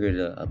it triggered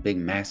a big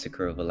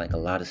massacre of a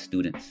lot of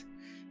students,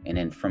 and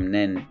then from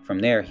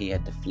there he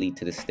had to flee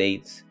to the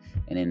States,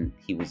 and then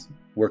he was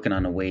working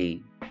on a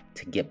way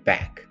to get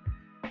back,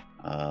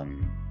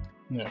 from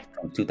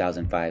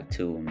 2005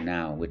 to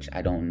now, which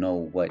I don't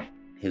know what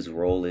his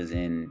role is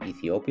in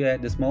Ethiopia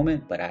at this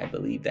moment, but I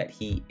believe that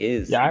he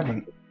is. Yeah, I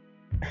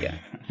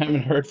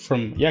haven't heard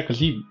from. Yeah, because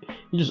he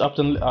just upped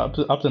and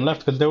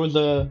left, because there was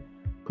a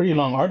pretty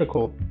long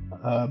article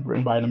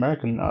written by an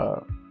American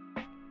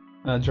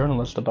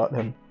journalist about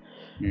him,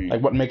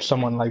 like what makes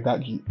someone like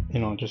that,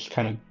 just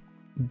kind of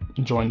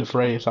join the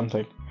fray or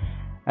something.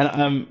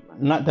 And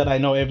not that I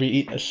know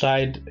every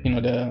side,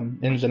 the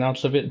ins and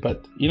outs of it,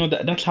 but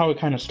that's how it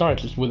kind of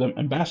starts. It's with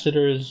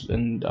ambassadors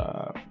and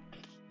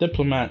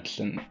diplomats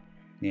and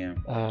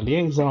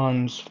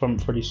liaisons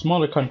for these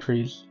smaller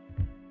countries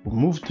who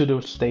move to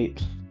the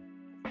States,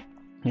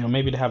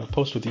 maybe to have a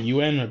post with the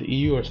UN or the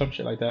EU or some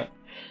shit like that,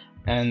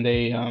 and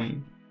they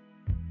have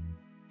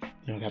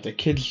their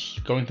kids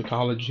going to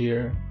college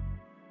here,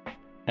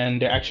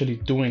 and they're actually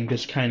doing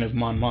this kind of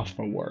Mon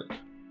Mothma work.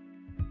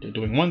 they're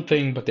doing one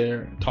thing, but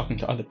they're talking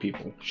to other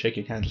people,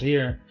 shaking hands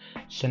here,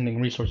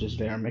 sending resources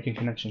there, making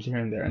connections here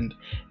and there. And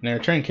in the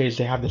Eritrean case,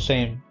 they have the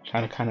same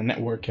kind of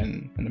network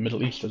in the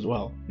Middle East as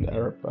well, in the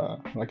Arab,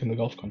 like in the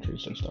Gulf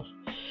countries and stuff.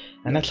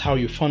 And that's how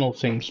you funnel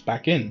things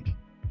back in.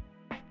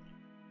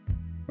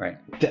 Right.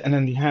 And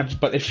then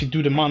but if you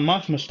do the Mon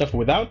Mothma stuff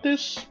without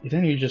this,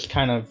 then you just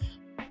kind of,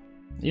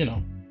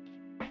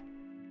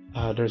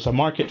 there's a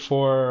market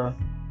for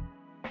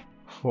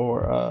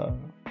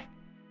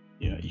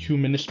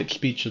humanistic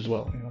speech as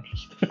well.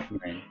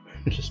 Right.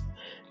 just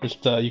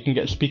you can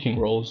get speaking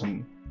roles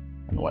and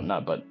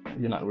whatnot, but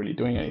you're not really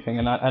doing anything.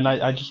 And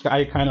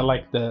I kind of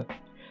like that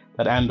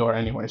Andor,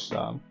 anyways,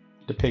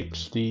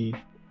 depicts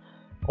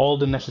all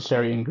the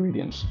necessary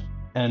ingredients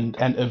and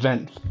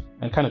events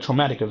and kind of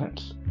traumatic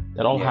events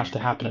that all have to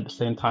happen at the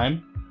same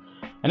time.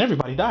 And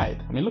everybody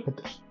died. I mean, look at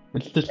this.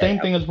 It's the same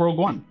thing as Rogue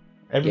One.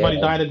 Everybody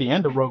died at the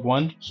end of Rogue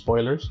One.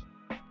 Spoilers.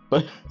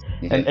 But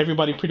and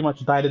everybody pretty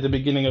much died at the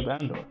beginning of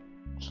Andor.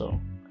 So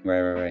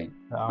right.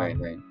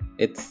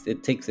 It's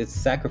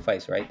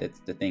sacrifice, right? That's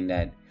the thing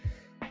that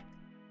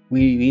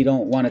we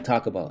don't want to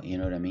talk about. You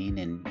know what I mean?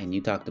 And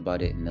you talked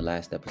about it in the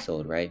last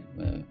episode, right?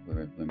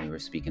 When we were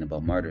speaking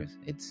about martyrs.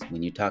 It's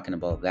when you're talking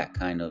about that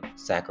kind of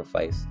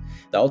sacrifice,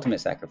 the ultimate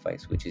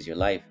sacrifice, which is your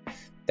life.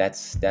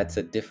 That's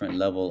a different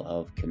level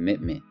of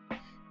commitment,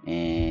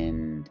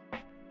 and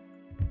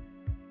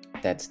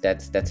that's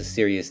a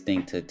serious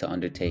thing to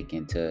undertake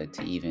and to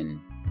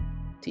even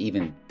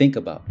think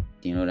about.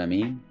 You know what I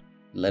mean?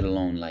 Let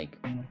alone like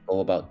go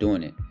about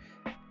doing it.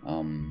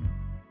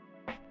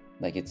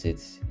 Like it's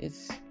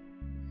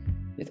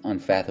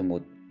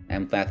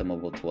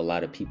unfathomable to a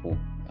lot of people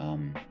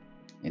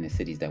in the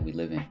cities that we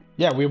live in.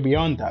 Yeah, we're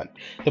beyond that.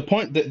 The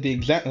point that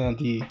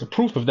the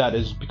proof of that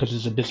is because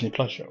it's a Disney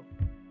Plus show.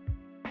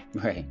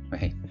 Right.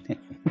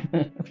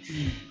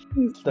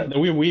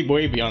 We're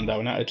way beyond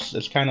that now.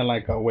 It's kind of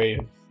like a way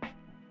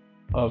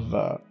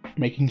of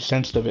making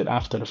sense of it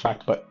after the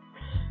fact. But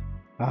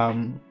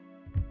that's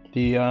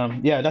the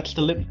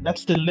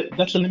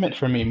limit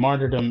for me.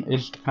 Martyrdom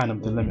is kind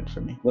of the limit for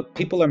me. Well,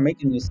 people are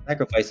making these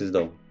sacrifices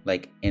though,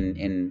 like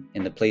in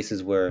the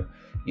places where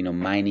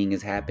mining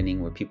is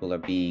happening, where people are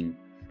being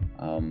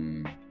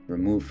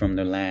removed from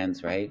their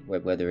lands, right?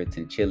 Whether it's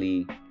in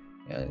Chile.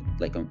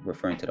 Like I'm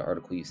referring to the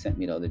article you sent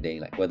me the other day,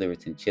 like whether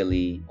it's in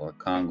Chile or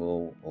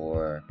Congo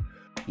or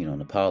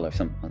Nepal or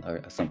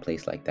some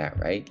place like that,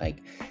 right? Like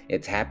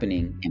it's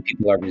happening and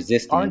people are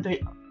resisting.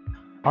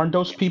 Aren't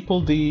those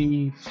people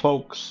the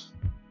folks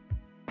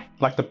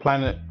like the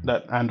planet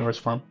that Andor is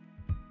from?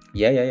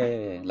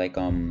 Yeah. Like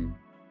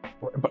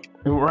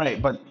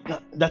but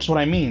that's what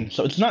I mean.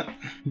 So it's not,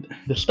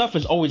 the stuff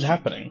is always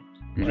happening,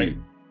 right?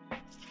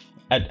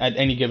 At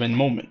any given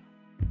moment.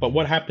 But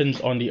what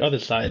happens on the other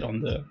side,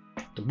 on the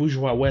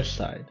bourgeois west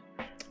side,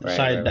 the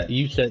side that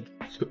you said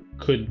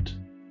could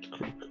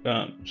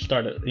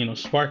start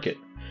spark it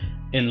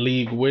in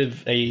league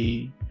with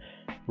a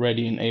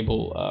ready and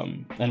able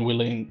and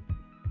willing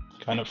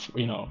kind of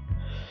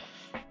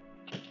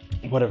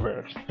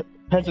whatever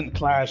peasant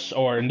class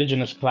or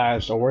indigenous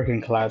class or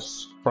working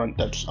class front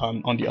that's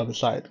on the other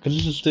side. Because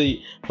this is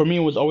for me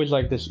it was always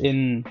like this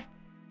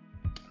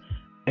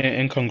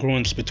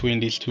incongruence between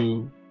these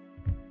two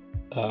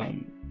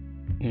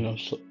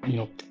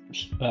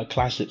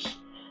classes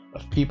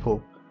of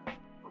people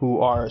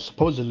who are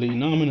supposedly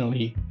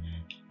nominally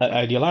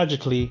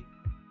ideologically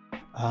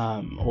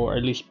or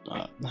at least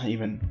can't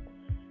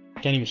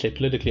even say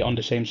politically on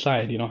the same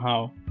side.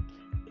 How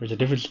there's a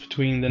difference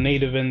between the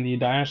native and the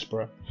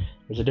diaspora.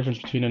 There's a difference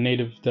between the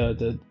native,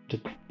 the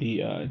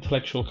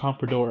intellectual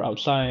comprador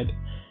outside,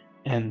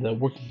 and the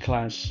working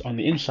class on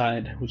the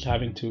inside, who's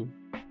having to,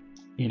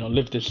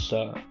 live this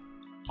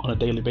on a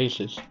daily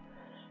basis,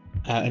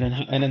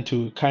 and then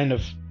to kind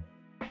of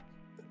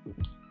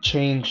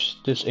change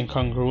this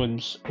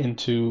incongruence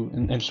into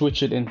and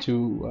switch it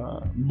into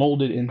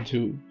mold it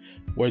into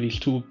where these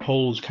two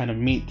poles kind of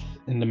meet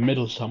in the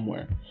middle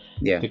somewhere.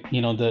 Yeah.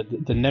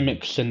 The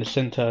Nemiks and the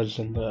Sintas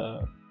and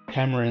the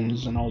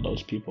Camerons and all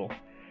those people.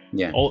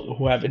 Yeah. All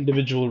who have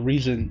individual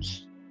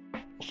reasons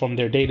from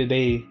their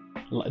day-to-day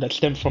that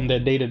stem from their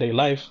day-to-day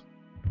life,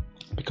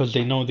 because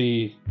they know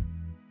the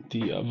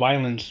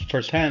violence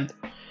firsthand.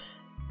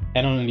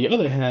 And on the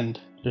other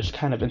hand, there's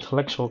kind of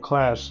intellectual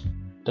class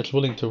that's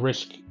willing to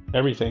risk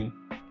everything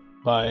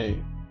by,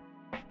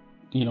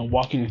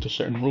 walking into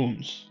certain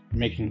rooms,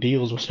 making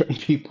deals with certain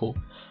people,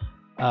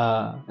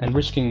 and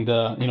risking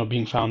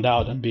being found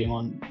out and being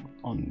on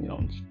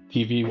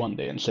TV one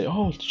day and say,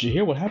 "Oh, did you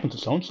hear what happened to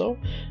so and so?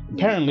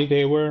 Apparently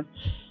they were,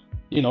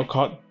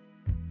 caught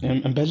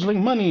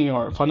embezzling money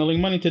or funneling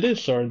money to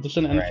this or this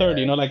and the third."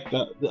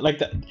 Like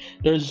that.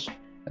 There's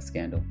a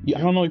scandal.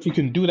 I don't know if you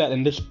can do that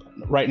in this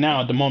right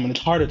now at the moment.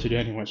 It's harder to do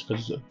anyways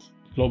because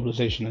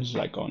globalization is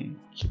like on,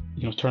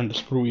 turn the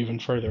screw even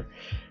further.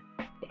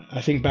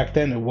 I think back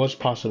then it was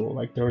possible.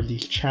 Like there were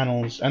these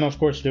channels, and of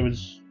course there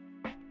was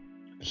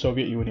the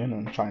Soviet Union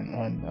and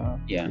China, and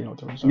there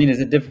was, it's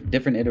a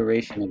different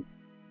iteration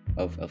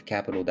of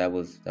capital that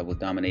was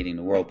dominating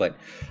the world. But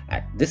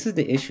this is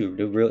the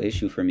real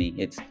issue for me.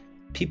 It's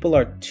people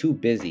are too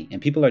busy,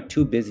 and people are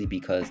too busy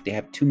because they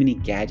have too many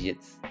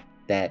gadgets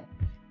that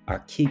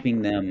are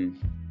keeping them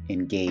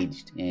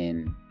engaged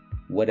in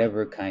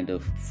whatever kind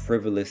of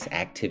frivolous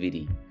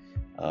activity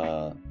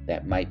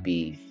that might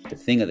be the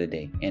thing of the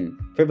day. And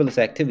frivolous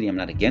activity, I'm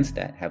not against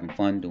that, having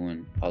fun,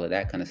 doing all of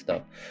that kind of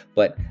stuff.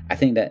 But I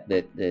think that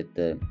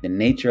the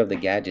nature of the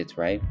gadgets,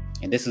 right?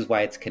 And this is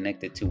why it's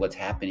connected to what's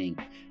happening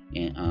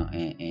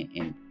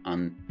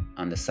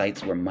on the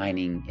sites where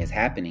mining is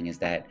happening, is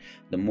that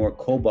the more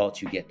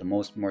cobalt you get, the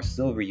more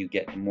silver you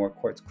get, the more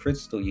quartz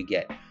crystal you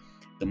get,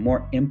 the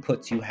more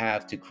inputs you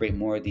have to create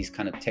more of these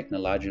kind of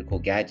technological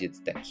gadgets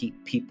that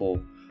keep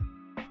people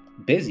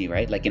busy,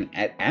 right? Like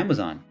at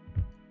Amazon,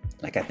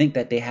 like I think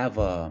that they have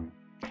a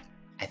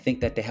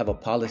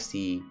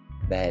policy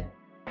that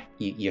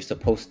you're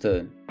supposed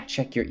to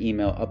check your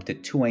email up to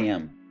 2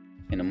 a.m.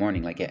 in the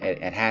morning. Like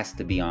it has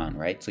to be on,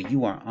 right? So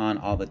you are on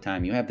all the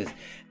time. You have this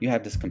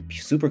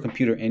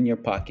supercomputer in your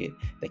pocket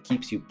that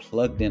keeps you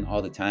plugged in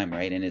all the time,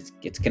 right? And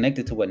it's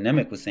connected to what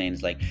Nemik was saying.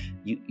 It's like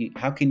you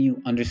how can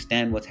you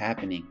understand what's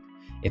happening?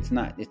 It's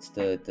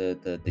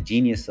the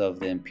genius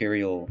of the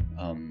imperial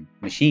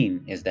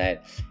machine is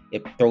that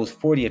it throws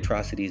 40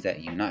 atrocities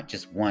at you, not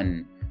just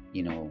one,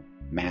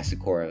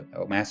 massacre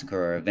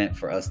or event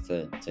for us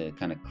to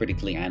kind of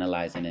critically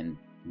analyze and then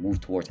move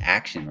towards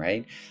action,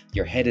 right?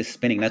 Your head is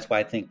spinning. That's why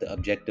I think the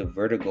objective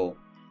vertigo,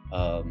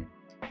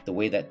 the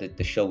way that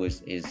the show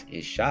is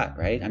shot,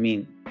 right? I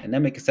mean, and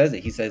Nemik says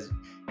it. He says,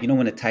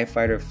 when a TIE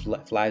fighter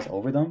flies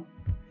over them.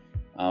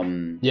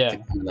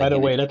 By the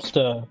way,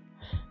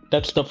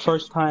 that's the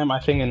first time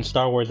I think in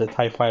Star Wars the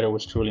TIE fighter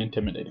was truly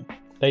intimidating.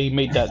 They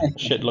made that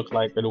shit look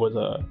like it was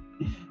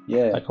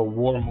like a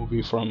war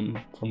movie from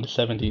the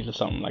 70s or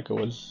something. Like it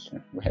was.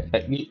 Right.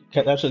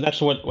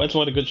 That's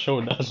what a good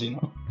show does,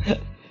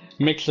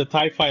 Makes the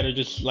TIE fighter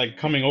just like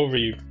coming over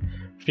you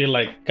feel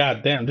like,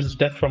 God damn, this is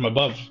death from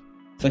above.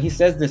 So he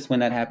says this when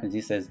that happens. He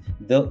says,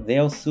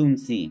 they'll soon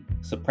see.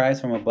 Surprise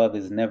from above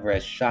is never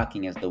as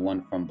shocking as the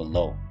one from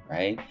below,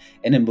 right?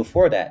 And then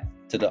before that,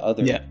 to the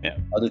other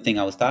thing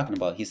I was talking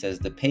about, he says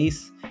the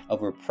pace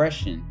of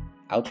repression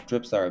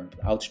outstrips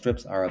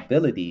our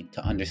ability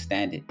to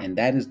understand it. And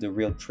that is the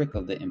real trick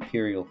of the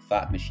imperial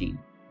thought machine,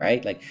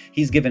 right? Like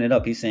he's giving it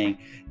up. He's saying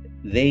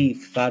they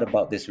thought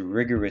about this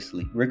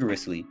rigorously,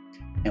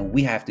 and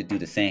we have to do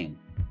the same.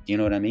 Do you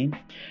know what I mean?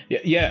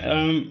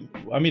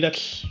 I mean,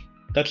 that's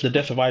the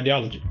death of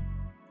ideology.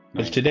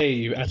 Because today,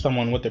 you ask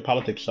someone what their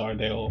politics are,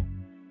 they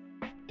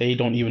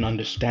don't even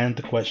understand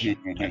the question.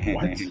 Like,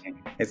 what?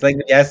 It's like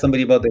if you ask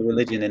somebody about their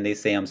religion and they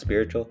say I'm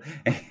spiritual.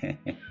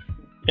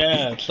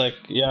 Yeah, it's like,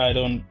 I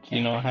don't,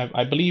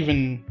 I believe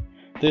in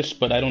this,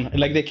 but I don't,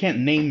 like, they can't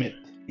name it.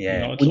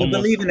 Yeah, when you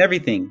believe in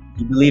everything,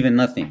 you believe in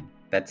nothing.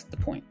 That's the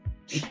point.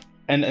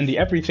 And the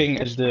everything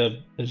is the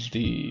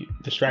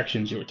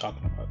distractions you were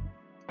talking about.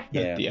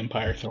 That the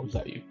Empire throws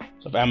at you.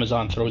 So if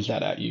Amazon throws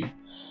that at you,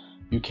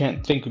 you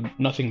can't think of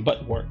nothing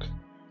but work.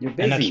 You're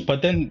busy.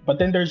 But then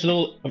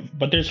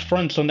there's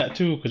fronts on that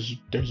too, because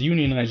there's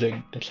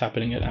unionizing that's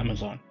happening at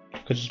Amazon.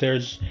 Because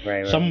there's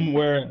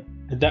somewhere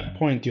at that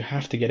point you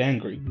have to get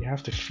angry. You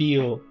have to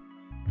feel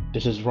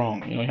this is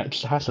wrong.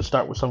 It has to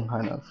start with some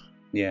kind of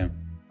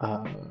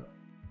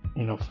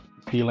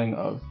feeling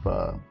of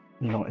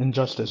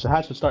injustice. It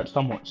has to start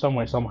some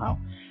way, somehow.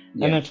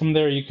 Yeah. And then from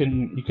there you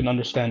can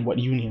understand what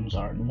unions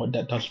are and what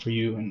that does for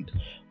you and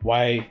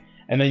why.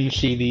 And then you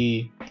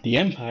see the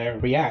Empire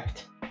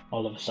react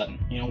all of a sudden.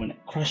 When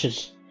it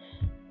crushes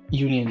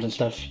unions and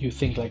stuff, you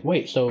think like,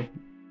 wait, so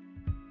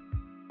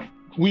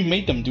we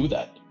made them do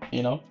that.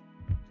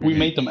 We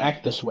made them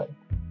act this way,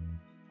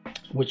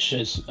 which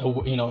is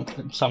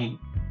some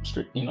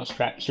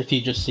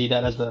strategists see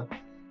that as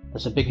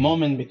a big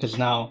moment, because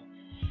now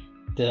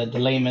the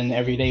layman,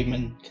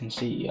 everydayman can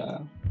see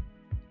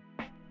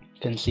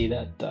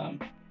that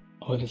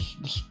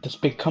this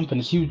big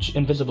company, this huge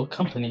invisible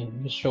company,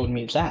 just showed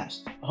me its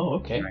ass. Oh,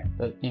 okay,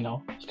 but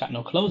it's got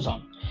no clothes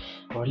on,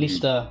 or at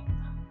least a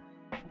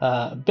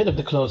bit of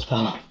the clothes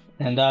fell off.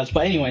 And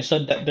but anyway, so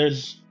that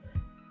there's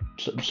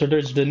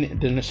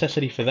the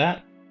necessity for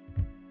that,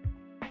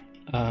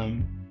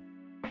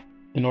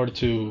 in order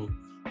to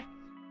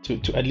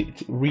at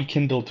least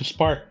rekindle, to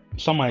spark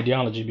some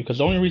ideology, because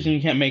the only reason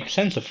you can't make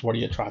sense of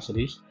 40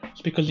 atrocities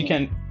is because you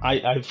can't.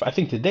 I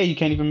think today you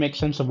can't even make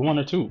sense of one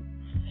or two.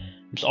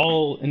 It's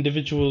all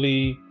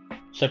individually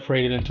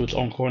separated into its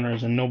own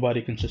corners, and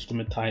nobody can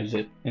systematize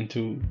it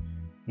into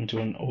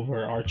an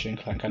overarching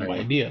kind of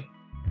idea.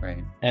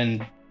 Right.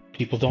 And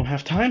people don't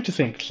have time to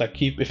think. It's like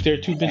if they're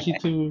too busy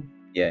to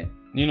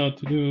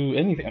to do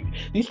anything.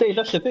 These days,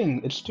 that's the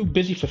thing. It's too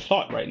busy for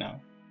thought right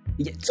now.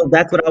 Yeah, so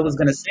that's what I was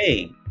gonna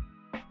say.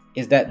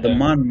 Is that the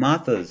Mon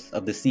Mothas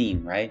of the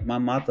scene, right?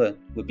 Mon Mothma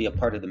would be a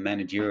part of the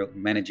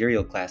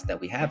managerial class that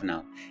we have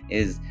now.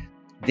 Is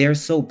they're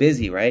so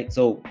busy, right?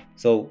 So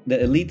the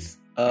elites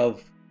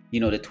of the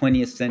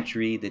 20th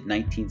century, the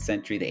 19th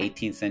century, the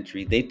 18th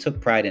century, they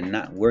took pride in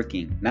not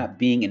working, not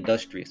being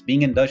industrious.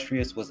 Being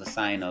industrious was a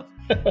sign of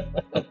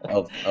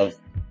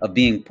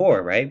being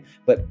poor, right?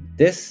 But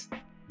this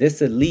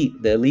elite,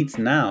 the elites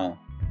now,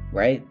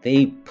 right?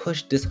 They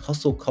push this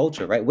hustle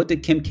culture, right? What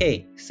did Kim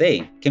K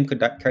say? Kim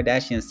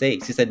Kardashian say?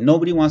 She said,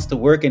 nobody wants to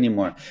work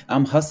anymore.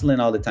 I'm hustling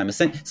all the time.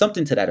 It's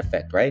something to that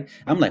effect, right?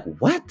 I'm like,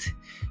 what?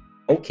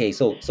 Okay,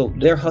 so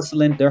they're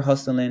hustling.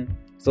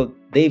 So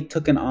they've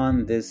taken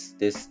on this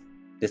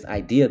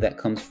idea that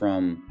comes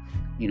from,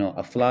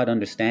 a flawed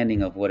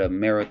understanding of what a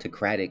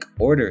meritocratic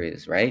order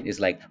is, right? It's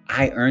like,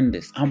 I earned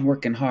this. I'm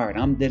working hard.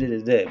 I'm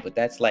da-da-da-da. But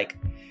that's like,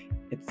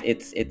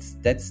 that's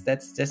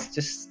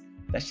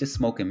just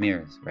smoke and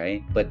mirrors,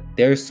 right? But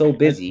they're so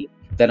busy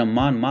that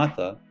Amon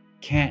Martha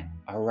can't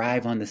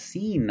arrive on the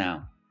scene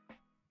now.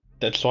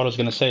 That's what I was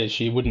gonna say.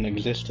 She wouldn't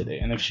exist today,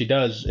 and if she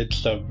does,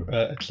 it's a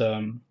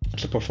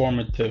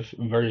performative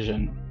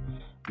version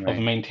of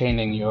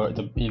maintaining your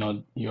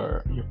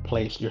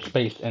place, your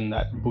space in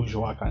that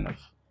bourgeois kind of,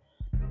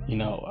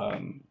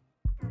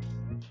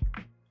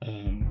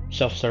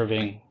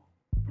 self-serving,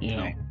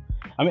 Right.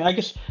 I mean, I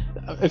guess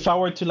if I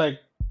were to like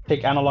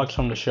take analogs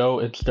from the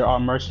show, there are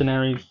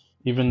mercenaries,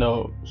 even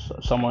though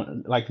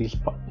someone like these,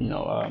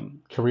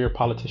 career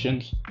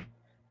politicians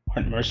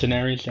aren't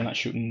mercenaries. They're not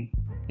shooting,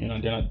 they're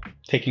not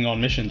taking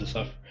on missions and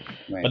stuff.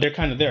 Right. But they're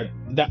kind of there.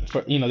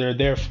 They're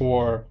there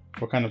for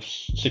kind of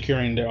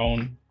securing their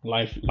own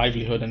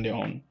livelihood and their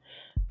own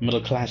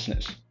middle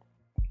classness.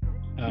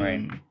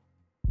 Right.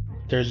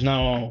 There's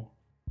no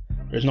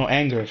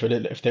anger.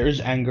 If there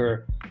is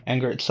anger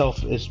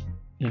itself is,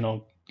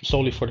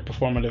 solely for the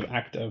performative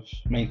act of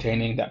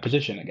maintaining that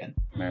position again.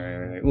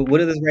 Right. What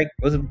does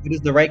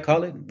the right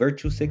call it?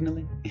 Virtue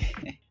signaling?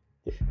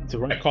 The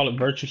right call it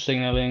virtue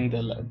signaling.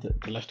 The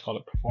left call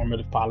it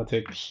performative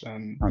politics.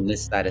 And on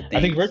this side of things,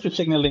 I think virtue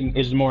signaling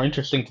is more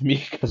interesting to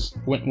me because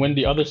when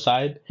the other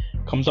side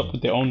comes up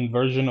with their own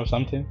version of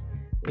something,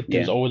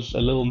 there's always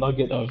a little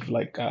nugget of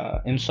like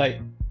insight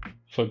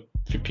for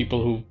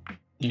people who,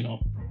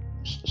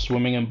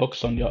 swimming in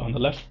books on the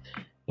left.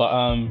 But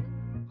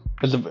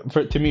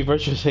to me,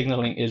 virtue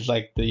signaling is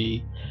like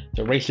the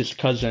racist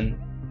cousin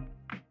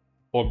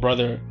or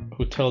brother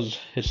who tells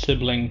his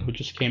sibling who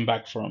just came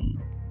back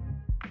from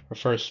her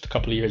first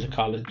couple of years of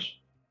college,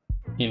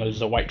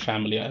 there's a white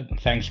family at the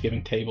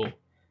Thanksgiving table,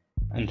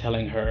 and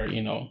telling her,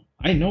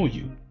 I know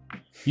you.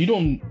 You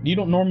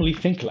don't normally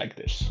think like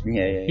this.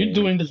 You're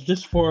doing this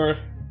just for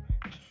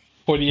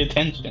the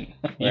attention.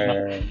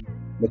 Right.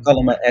 They call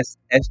him a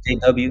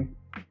SJW,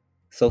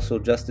 social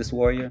justice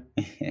warrior.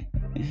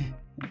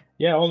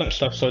 Yeah, all that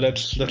stuff. So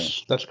that's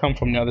come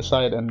from the other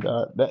side, and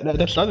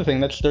that's the other thing.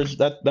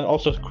 That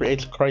also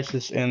creates a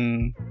crisis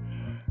in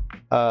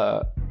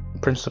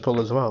principle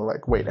as well.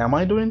 Like, wait, am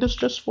I doing this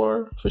just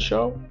for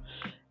show?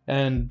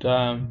 And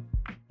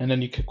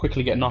then you could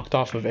quickly get knocked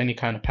off of any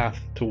kind of path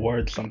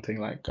towards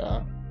something like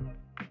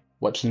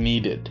what's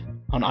needed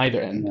on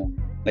either end.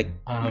 Like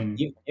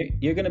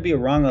you're gonna be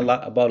wrong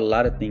about a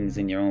lot of things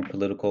in your own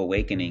political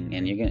awakening,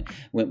 and you're gonna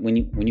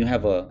when you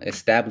have a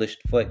established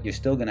foot, you're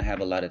still gonna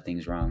have a lot of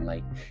things wrong.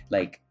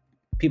 Like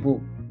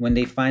people, when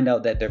they find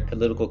out that their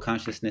political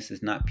consciousness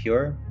is not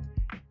pure,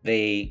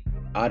 they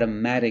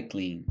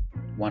automatically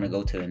want to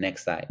go to the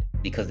next side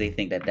because they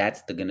think that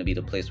that's going to be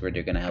the place where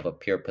they're going to have a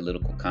pure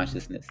political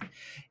consciousness,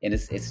 and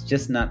it's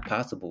just not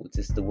possible. It's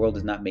just the world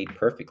is not made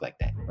perfect like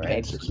that, right?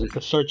 It's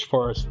a search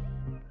for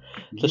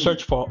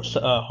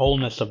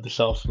wholeness of the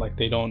self. Like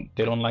they don't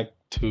like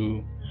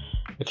to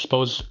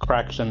expose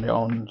cracks in their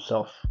own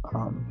self.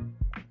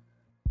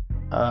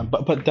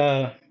 But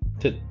the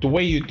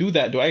way you do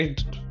that, I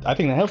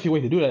think the healthy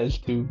way to do that is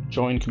to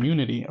join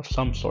community of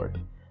some sort,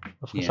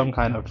 some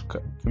kind of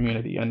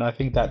community, and I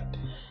think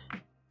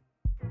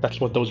that's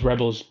what those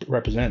rebels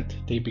represent.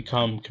 They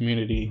become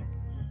community,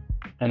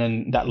 and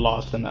then that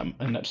loss and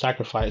that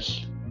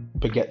sacrifice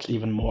begets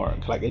even more.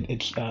 Like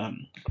it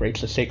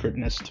creates a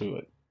sacredness to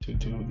it,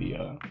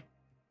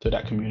 to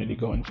that community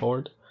going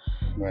forward.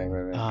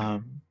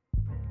 Right.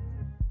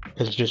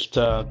 It's just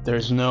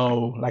there's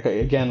no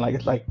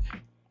it's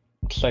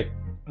like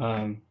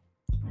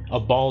a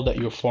ball that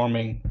you're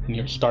forming, and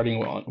you're starting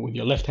with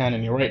your left hand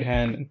and your right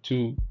hand, and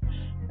two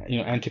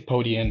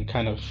antipodian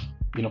kind of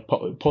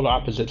polar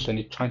opposites, and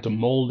you're trying to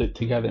mold it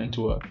together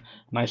into a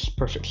nice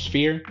perfect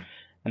sphere.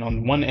 And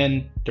on one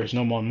end there's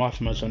no more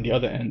Mothmas, on the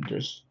other end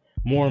there's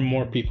more and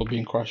more people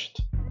being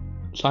crushed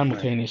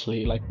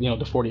simultaneously, like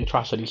the 40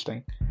 atrocities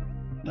thing.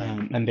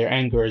 And their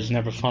anger is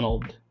never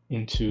funneled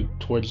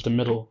towards the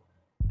middle,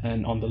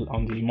 and on the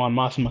Mon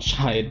Mothma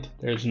side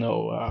there's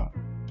no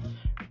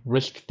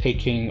risk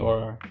taking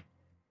or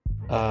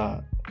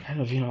I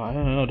don't know,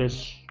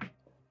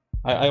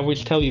 I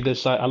always tell you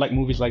this, I like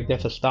movies like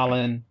Death of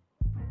Stalin,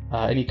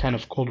 any kind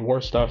of Cold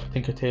War stuff,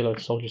 Tinker Tailor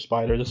Soldier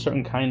Spy. There's a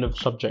certain kind of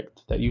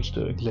subject that used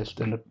to exist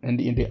in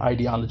the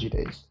ideology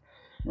days,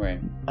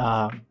 right?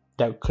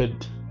 That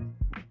could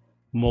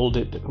mold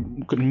it,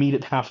 could meet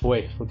it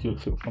halfway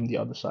from the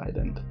other side,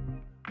 and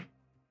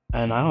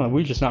I don't know,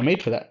 we're just not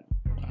made for that.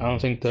 I don't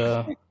think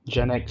the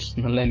Gen X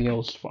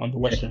millennials on the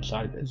Western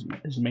side is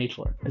made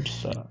for it.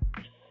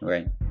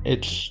 Right.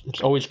 It's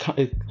always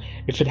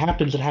if it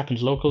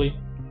happens locally,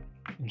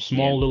 in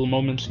small little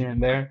moments here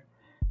and there,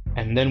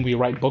 and then we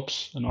write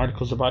books and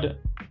articles about it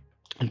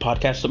and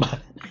podcasts about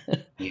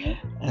it. Yeah.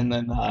 And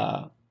then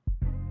I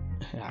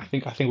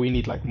think we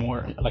need like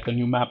more like a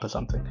new map or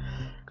something,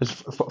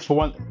 because for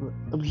one,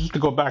 just to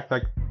go back,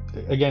 like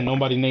again,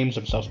 nobody names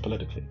themselves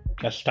politically.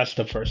 That's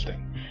the first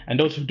thing. And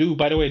those who do,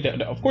 by the way,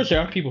 of course there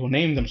are people who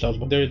name themselves,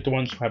 but they're the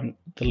ones who have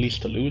the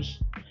least to lose.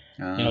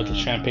 The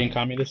champagne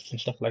communists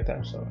and stuff like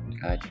that. So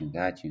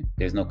got you.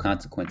 There's no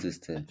consequences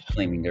to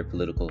claiming their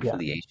political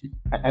affiliation.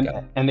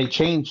 And they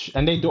change,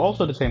 and they do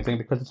also the same thing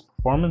because it's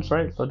performance,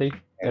 right? So they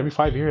every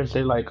 5 years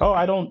they're like, oh,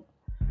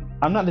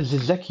 I'm not a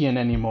Zizekian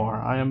anymore.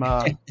 I am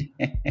a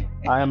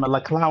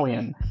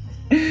Laclawian.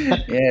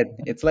 Yeah,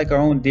 it's like our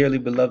own dearly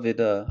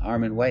beloved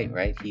Armin White,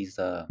 right? He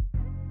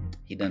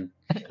done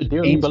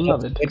dearly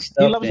beloved.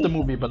 He loves the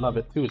movie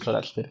Beloved too, so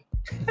that's it.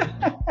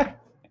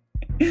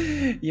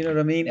 You know what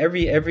I mean?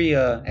 Every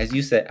as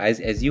you said,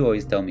 as you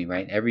always tell me,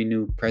 right? Every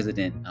new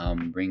president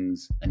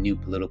brings a new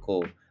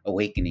political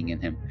awakening in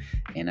him,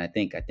 and I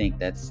think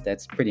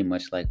that's pretty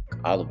much like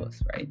all of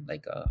us, right?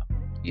 Like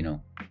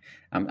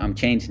I'm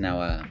changed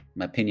now.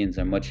 My opinions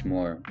are much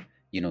more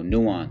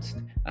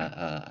nuanced.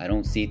 I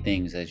don't see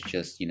things as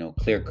just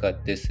clear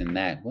cut this and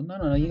that. Well,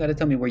 no. You got to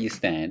tell me where you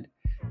stand,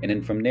 and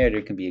then from there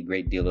can be a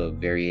great deal of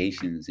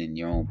variations in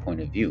your own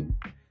point of view.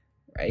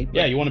 Right?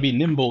 Yeah, you want to be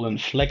nimble and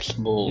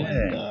flexible.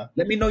 Yeah.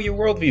 Let me know your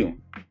worldview.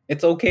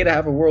 It's okay to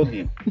have a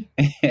worldview.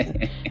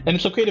 And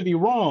it's okay to be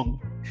wrong.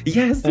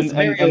 Yes, and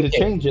to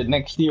change it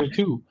next year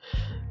too.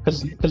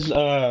 Because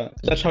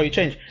that's how you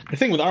change. The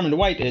thing with Armin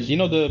White is,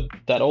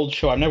 that old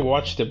show, I've never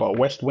watched it, about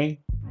West Wing?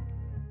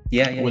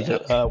 Yeah. Was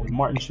it with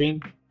Martin Sheen?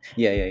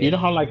 Yeah. You know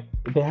how like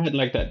they had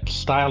like that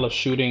style of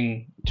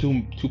shooting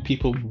two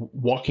people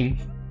walking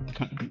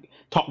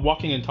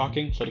and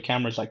talking, so the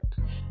camera's like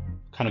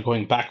kind of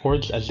going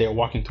backwards as they're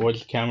walking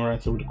towards the camera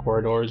through the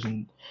corridors,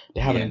 and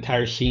they have an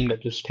entire scene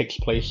that just takes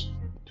place,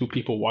 two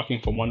people walking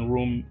from one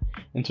room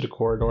into the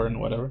corridor and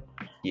whatever.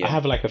 I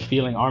have like a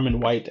feeling Armin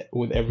White,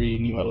 with every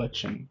new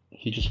election,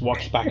 he just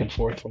walks back and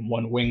forth from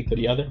one wing to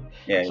the other.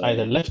 It's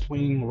either left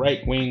wing,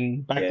 right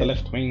wing, back to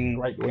left wing,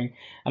 right wing.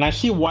 And I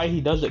see why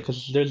he does it,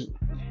 because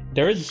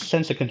there is a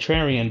sense of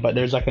contrarian, but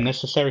there's like a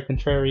necessary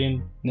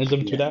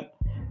contrarianism to that.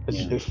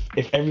 Because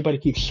if everybody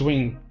keeps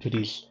swinging to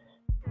these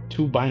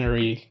two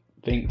binary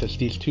things, there's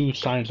these two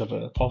signs of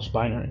a false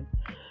binary,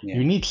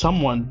 you need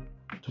someone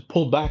to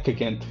pull back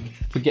again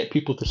to get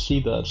people to see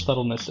the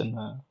subtleness and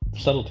the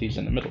subtleties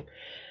in the middle.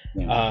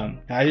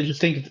 I just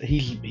think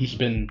he's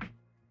been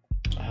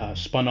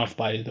spun off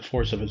by the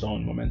force of his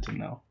own momentum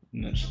now.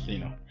 And it's,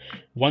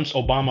 once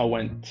Obama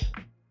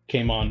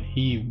came on,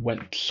 he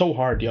went so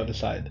hard the other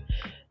side,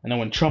 and then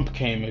when Trump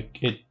came,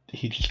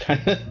 he just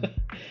kind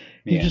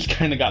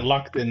of got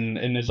locked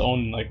in his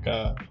own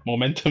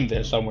momentum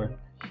there somewhere.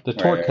 The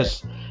torque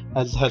has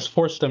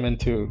forced him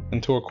into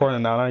a corner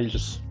now.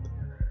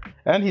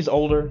 And he's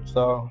older,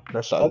 so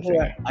that's the other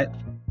thing.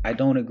 I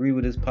don't agree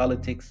with his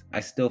politics. I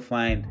still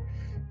find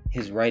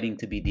his writing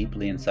to be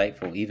deeply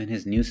insightful, even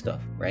his new stuff,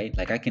 right?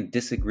 Like, I can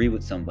disagree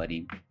with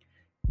somebody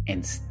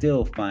and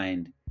still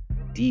find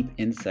deep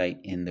insight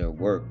in their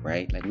work,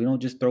 right? Like, we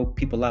don't just throw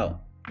people out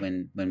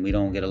when we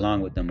don't get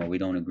along with them or we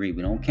don't agree.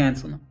 We don't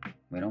cancel them.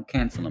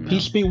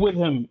 Peace be with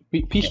him.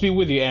 Peace be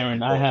with you,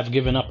 Aaron. I have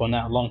given up on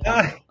that a long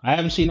time ago. I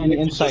haven't seen any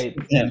insight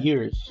in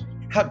years.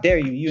 How dare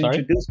you? You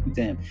introduced me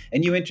to him.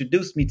 And you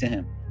introduced me to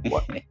him.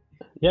 What?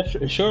 Yeah,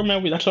 sure,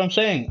 man. That's what I'm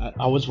saying.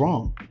 I was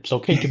wrong. It's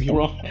okay to be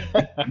wrong.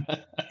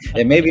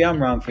 And maybe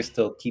I'm wrong for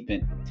still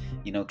keeping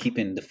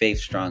the faith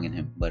strong in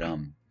him. But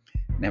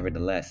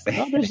nevertheless.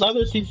 No, there's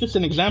others. He's just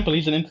an example.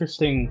 He's an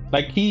interesting,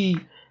 like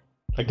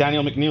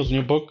Daniel McNeil's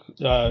new book.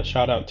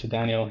 Shout out to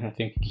Daniel. I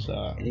think he's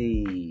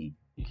hey.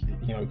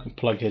 You can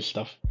plug his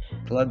stuff.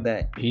 Plug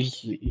that.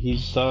 He's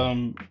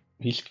in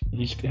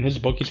his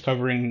book. He's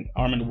covering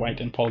Armin White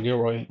and Paul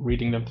Gilroy,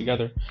 reading them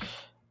together,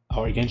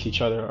 or against each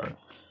other,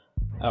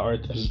 or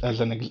as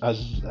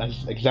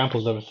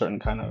examples of a certain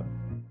kind of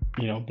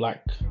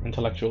black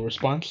intellectual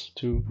response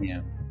to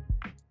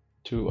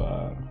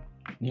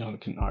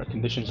our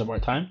conditions of our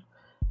time.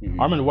 Mm-hmm.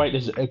 Armin White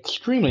is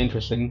extremely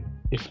interesting.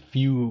 If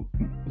you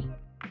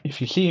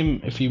see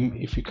him, if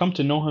you come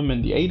to know him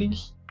in the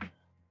 80s.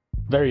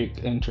 Very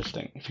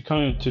interesting. If you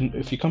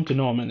come to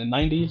know him in the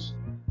 90s,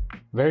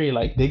 very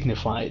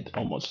dignified,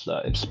 almost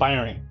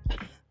inspiring.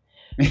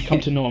 If you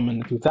come to know him in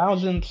the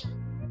 2000s,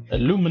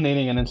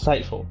 illuminating and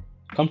insightful.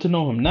 Come to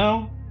know him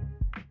now,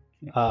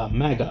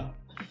 MAGA.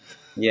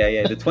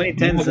 Yeah. The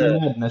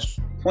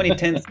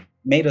 2010s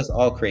made us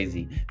all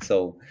crazy.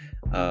 So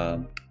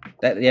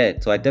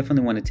so I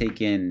definitely want to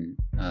take in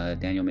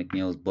Daniel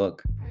McNeil's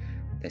book.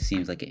 That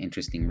seems like an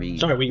interesting read.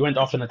 Sorry, we went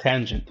off on a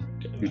tangent.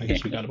 I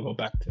guess we got to go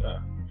back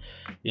to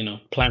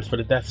plans for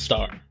the Death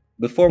Star.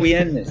 Before we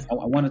end this, I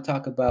want to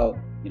talk about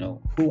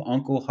who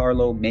Uncle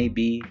Harlow may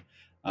be.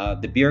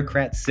 The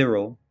bureaucrat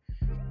Cyril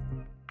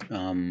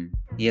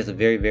He has a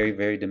very, very,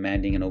 very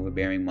demanding and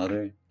overbearing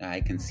mother.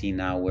 I can see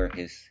now where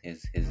his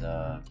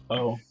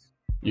Oh,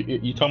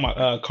 you talking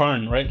about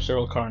Karn, right?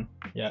 Cyril Karn.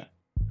 Yeah.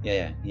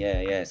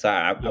 yeah. So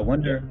I Yeah.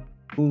 wonder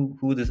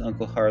who this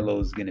Uncle Harlow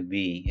is gonna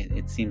be.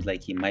 It seems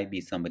like he might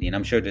be somebody, and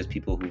I'm sure there's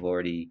people who've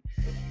already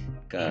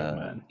Oh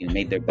man.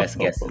 made their best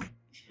guesses.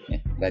 Yeah,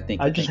 but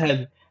I just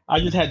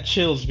had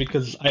chills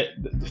because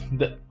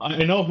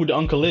I know who the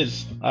uncle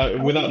is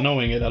without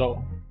knowing it at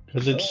all,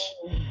 because Oh.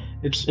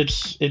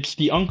 it's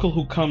the uncle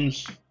who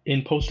comes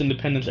in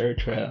post-independence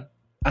Eritrea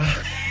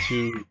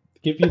to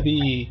give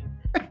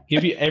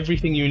you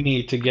everything you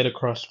need to get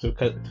across to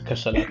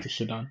Kassala, to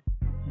Sudan.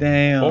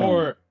 Damn.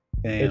 Or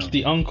it's Damn.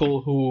 the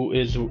uncle who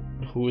is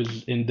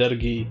in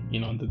Dergi,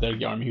 the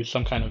Dergi army, who's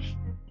some kind of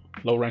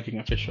low-ranking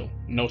official,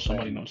 knows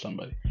somebody,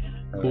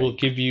 who will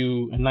give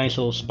you a nice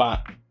little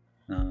spot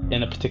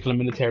in a particular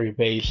military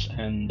base,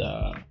 and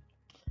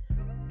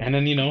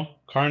then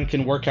Karn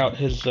can work out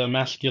his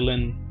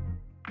masculine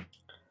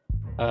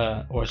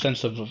or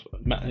sense of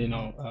what do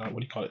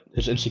you call it,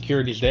 his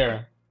insecurities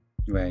there.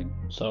 Right.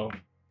 So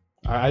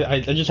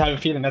I just have a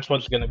feeling that's what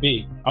it's gonna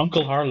be.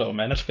 Uncle Harlow,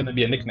 man, that's gonna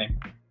be a nickname.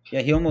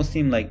 Yeah, he almost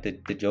seemed like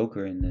the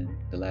Joker in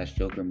the last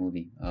Joker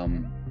movie.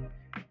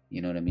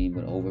 You know what I mean?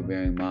 But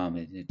overbearing mom,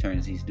 it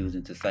turns these dudes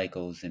into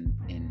psychos and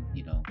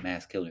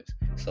mass killers.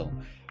 So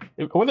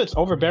whether it's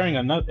overbearing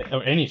or not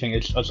or anything,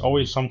 it's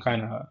always some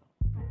kind of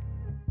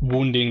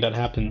wounding that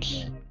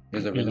happens.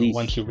 There's a release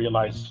once you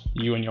realize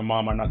you and your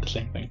mom are not the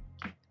same thing.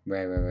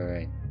 Right.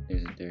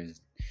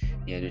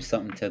 There's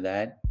something to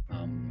that.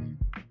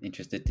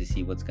 Interested to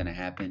see what's gonna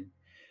happen.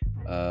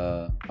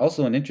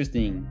 Also an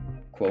interesting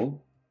quote.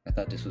 I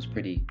thought this was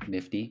pretty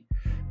nifty.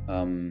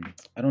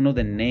 I don't know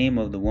the name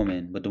of the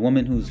woman, but the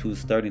woman who's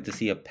starting to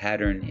see a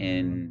pattern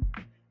in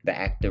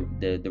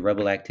the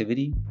rebel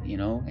activity,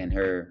 and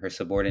her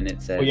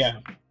subordinate says,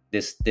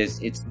 this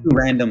it's too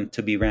random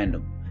to be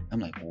random. I'm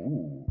like,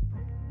 ooh,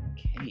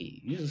 okay,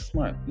 you're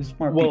smart.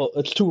 Well,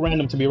 it's too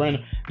random to be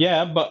random.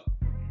 Yeah, but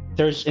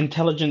there's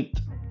intelligent.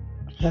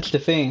 That's the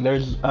thing.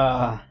 There's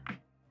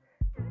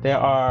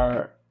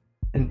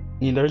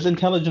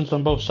intelligence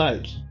on both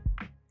sides.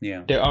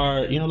 Yeah. There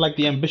are, like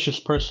the ambitious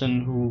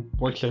person who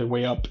works their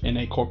way up in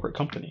a corporate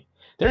company.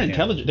 They're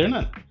intelligent. They're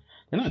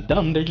not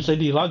dumb. They're just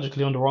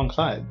ideologically on the wrong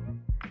side.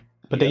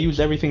 But they use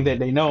everything that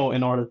they know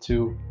in order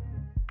to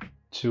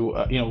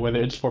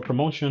whether it's for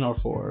promotion or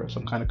for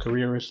some kind of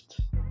careerist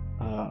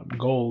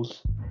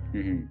goals.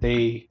 Mm-hmm.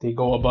 They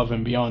go above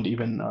and beyond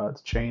even the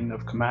chain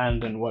of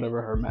command and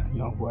whatever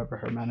whoever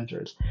her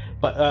manager is.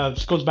 But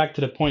this goes back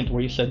to the point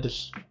where you said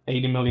this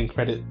 80 million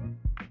credit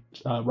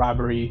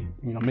robbery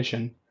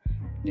mission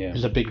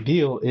is a big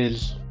deal.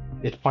 Is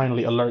it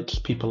finally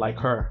alerts people like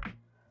her?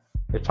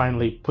 It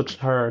finally puts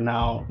her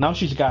now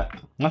she's got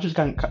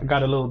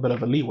a little bit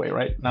of a leeway,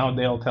 right? Now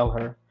they'll tell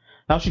her.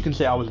 Now she can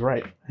say I was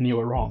right and you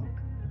were wrong.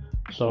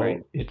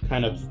 So it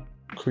kind of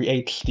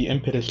creates the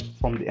impetus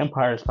from the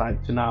Empire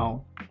side to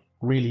now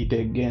really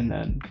dig in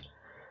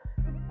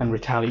and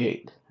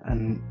retaliate,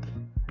 and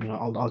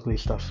all the ugly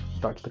stuff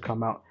starts to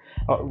come out.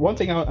 One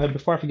thing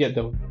before I forget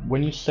though,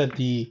 when you said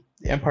the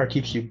Empire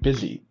keeps you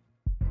busy,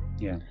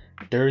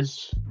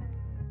 there's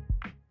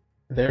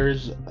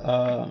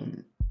a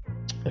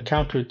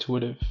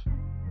counterintuitive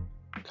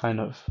kind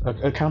of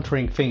a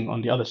countering thing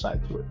on the other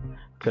side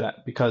to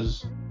that,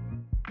 because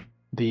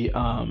the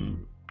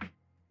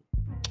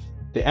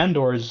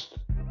Andors,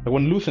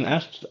 when Luthen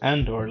asks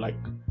Andor, like,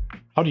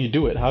 how do you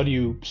do it? How do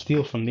you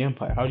steal from the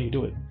Empire? How do you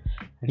do it?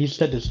 And he's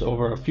said this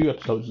over a few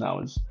episodes now.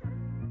 Is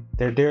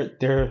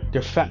they're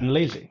fat and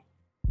lazy.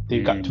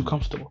 They've got too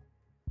comfortable.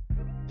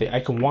 I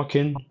can walk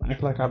in,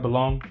 act like I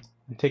belong,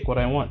 and take what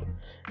I want.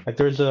 Like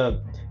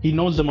he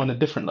knows them on a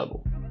different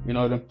level,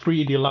 the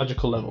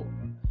pre-ideological level.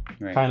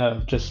 Right. Kind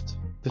of just,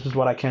 this is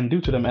what I can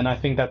do to them. And I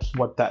think that's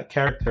what that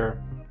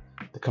character,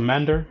 the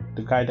commander,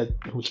 the guy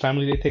whose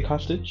family they take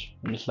hostage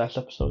in this last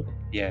episode.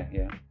 Yeah.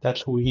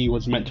 That's who he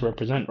was meant to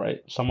represent,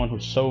 right? Someone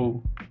who's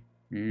so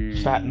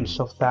fat and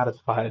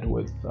self-satisfied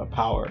with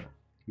power.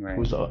 Right.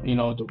 Who's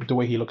the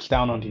way he looks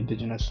down on the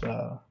indigenous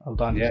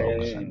Aldani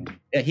folks.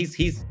 Yeah.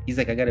 He's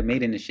like, I got a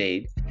mate in the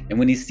shade. And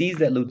when he sees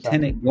that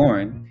Lieutenant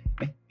Gorn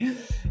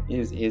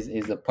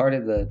is a part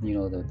of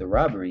the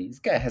robbery, this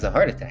guy has a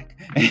heart attack.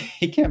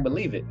 He can't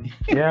believe it.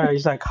 Yeah,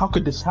 he's like, how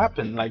could this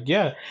happen? Like,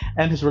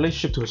 and his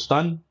relationship to his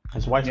son,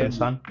 his wife and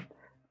son,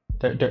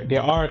 they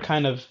are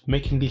kind of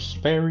making these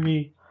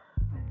very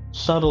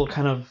subtle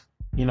kind of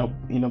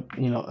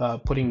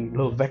putting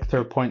little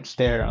vector points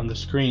there on the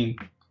screen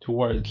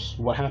towards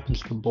what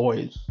happens to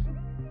boys,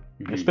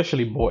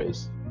 especially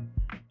boys,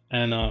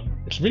 and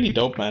it's really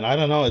dope, man. I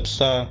don't know, it's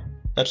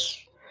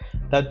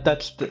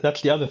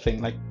that's the other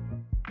thing. Like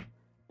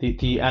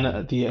the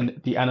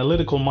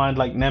analytical mind,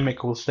 like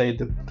Nemik will say,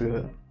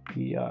 the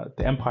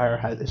Empire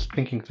is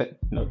thinking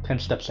 10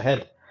 steps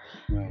ahead,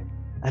 right?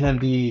 And then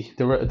the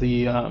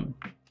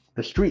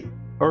street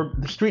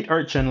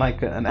urchin,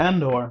 like an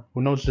Andor,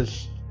 who knows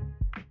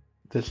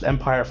this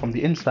Empire from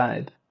the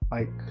inside,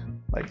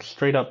 like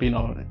straight up,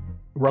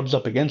 rubs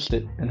up against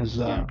it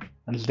Yeah.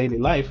 in his daily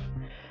life,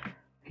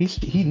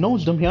 he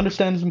knows them. He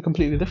understands them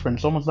completely different.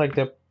 It's almost like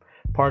they're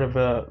part of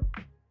a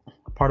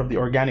part of the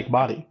organic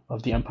body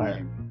of the empire.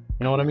 Right.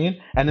 You know what I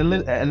mean?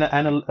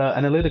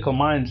 Analytical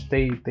minds,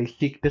 they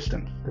seek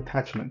distance,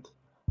 detachment,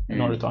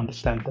 in order to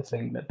understand the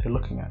thing that they're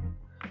looking at.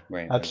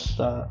 Right. That's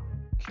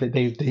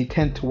they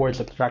tend towards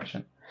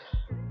abstraction.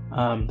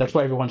 That's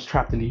why everyone's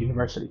trapped in the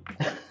university.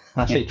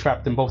 I say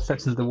trapped in both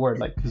senses of the word,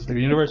 like because the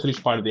university is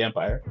part of the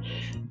empire,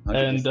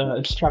 and 100%.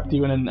 it's trapped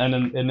you in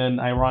an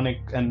ironic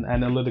and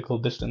analytical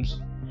distance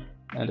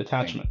and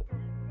attachment.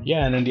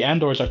 Yeah, and then the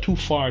Andors are too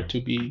far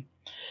to be.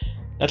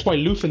 That's why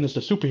Luthen is the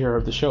superhero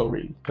of the show,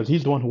 really, because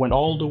he's the one who went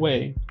all the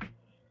way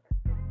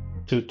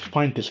to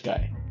find this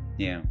guy.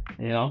 Yeah.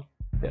 You know,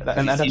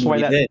 And that's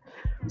why that.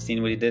 You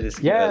seen what he did?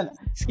 Yeah,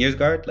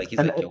 Skarsgård, like he's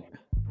and like, yo,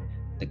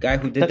 the guy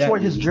who did that's that. why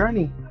his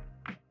journey.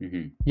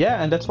 Mm-hmm.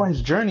 Yeah, and that's why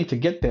his journey to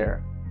get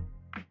there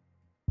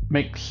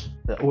makes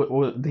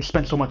they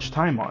spend so much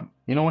time on.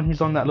 You know, when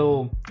he's on that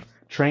little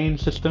train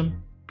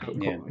system,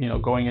 Yeah. you know,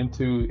 going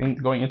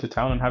into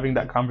town and having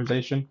that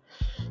conversation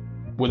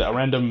with that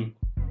random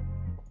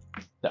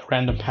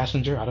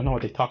passenger. I don't know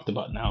what they talked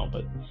about now,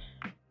 but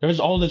there's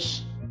all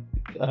this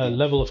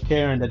level of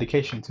care and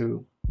dedication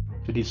to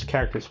these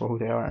characters for who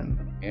they are, and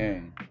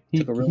Yeah.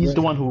 he's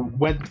the one who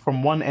went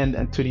from one end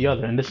and to the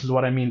other, and this is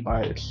what I mean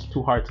by it's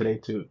too hard today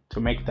to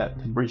make that,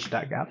 to bridge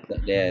that gap.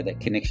 Yeah, that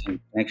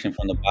connection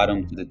from the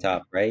bottom to the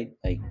top, right?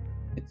 Like,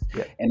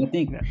 and I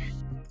think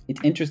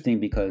it's interesting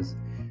because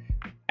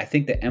I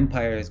think the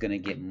empire is going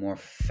to get more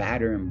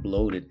fatter and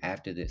bloated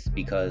after this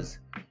because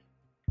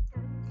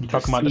you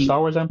talking about the Star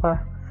Wars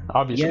Empire,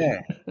 obviously.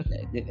 Yeah.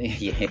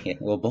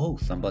 Well,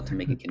 both. I'm about to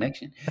make a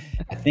connection.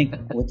 I think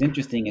what's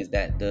interesting is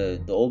that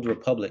the Old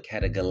Republic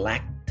had a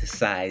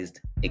galacticized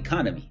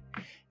economy.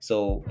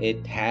 So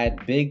it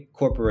had big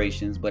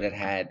corporations, but it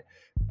had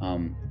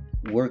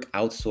work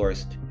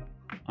outsourced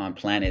on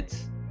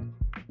planets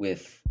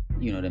with,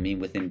 you know what I mean,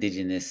 with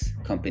indigenous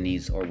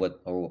companies or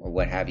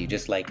what have you.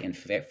 Just like in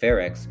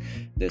Ferrex,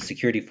 the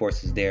security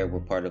forces there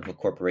were part of a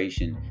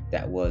corporation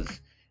that was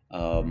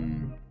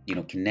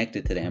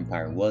connected to the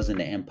empire, was in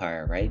the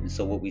empire, right? And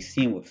so what we've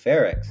seen with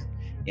Ferrex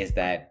is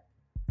that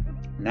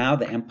now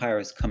the empire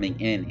is coming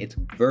in, it's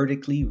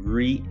vertically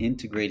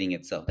reintegrating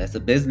itself. That's a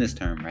business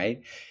term,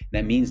 right?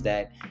 That means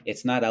that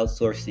it's not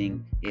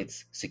outsourcing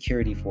its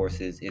security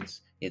forces,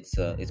 it's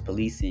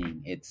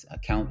policing, it's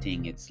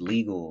accounting, it's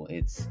legal,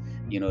 it's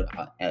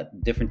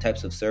different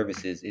types of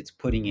services. It's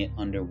putting it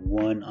under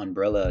one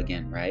umbrella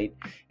again, right?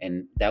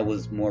 And that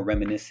was more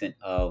reminiscent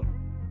of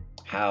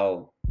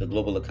how the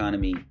global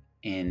economy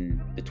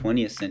in the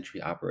 20th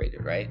century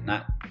operated, right?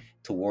 Not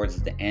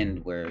towards the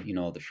end where,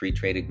 the free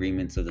trade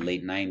agreements of the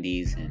late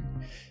 90s and,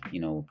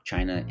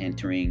 China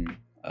entering,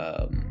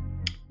 the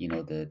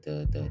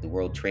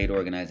World Trade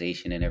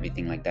Organization and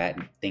everything like that,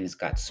 and things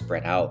got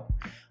spread out.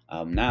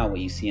 Now what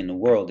you see in the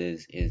world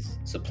is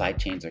supply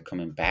chains are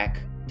coming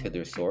back to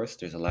their source.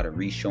 There's a lot of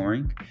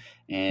reshoring,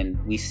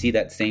 and we see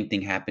that same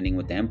thing happening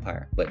with the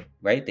empire. But,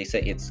 right, they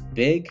say it's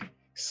big,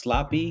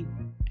 sloppy,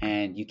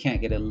 and you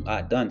can't get a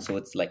lot done. So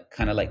it's like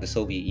kind of like the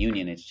Soviet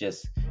Union.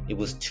 It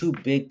was too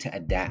big to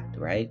adapt,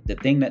 right? The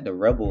thing that the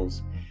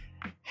rebels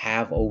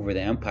have over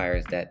the empire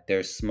is that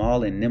they're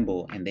small and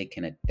nimble and they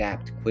can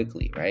adapt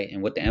quickly, right?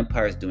 And what the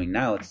empire is doing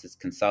now, it's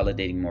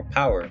consolidating more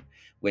power,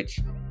 which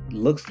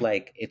looks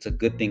like it's a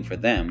good thing for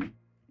them,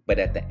 but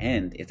at the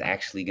end, it's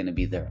actually going to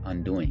be their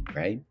undoing,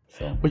 right?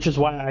 So, which is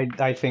why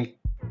I think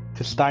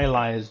to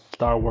stylize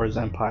Star Wars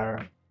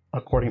Empire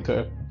according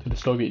to the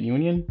Soviet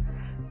Union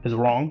is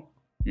wrong.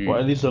 Or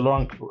at least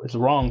it's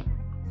wrong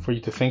for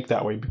you to think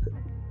that way, because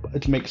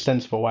it makes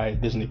sense for why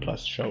Disney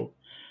Plus show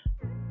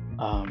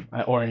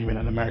or even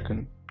an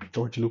American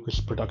George Lucas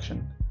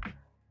production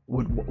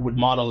would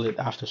model it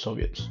after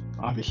Soviets,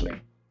 obviously,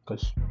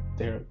 because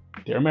they're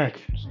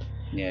Americans.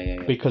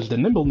 Yeah. Because the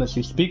nimbleness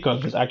you speak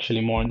of is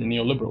actually more in the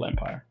neoliberal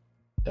empire.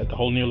 That the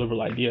whole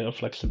neoliberal idea of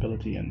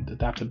flexibility and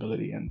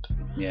adaptability and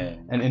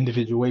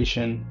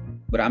individuation.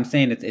 But I'm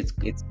saying it's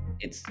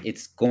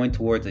going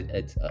towards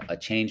a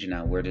change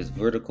now, where there's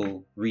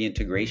vertical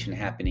reintegration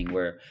happening,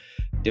 where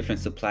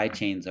different supply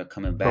chains are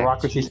coming back.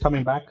 Bureaucracy's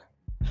coming back.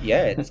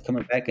 Yeah, it's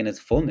coming back in its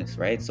fullness,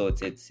 right? So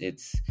it's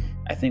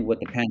I think what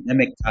the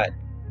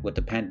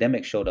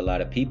pandemic showed a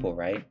lot of people,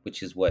 right?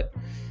 Which is what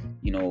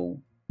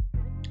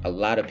a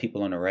lot of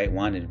people on the right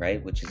wanted,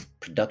 right? Which is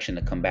production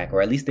to come back,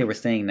 or at least they were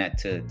saying that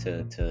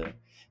to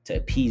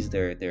appease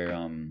their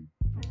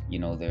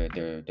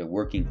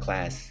working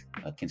class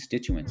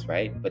constituents,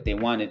 right? But they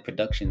wanted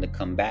production to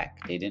come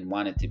back. They didn't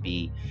want it to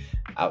be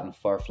out in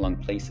far-flung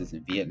places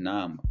in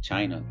Vietnam,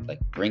 China, like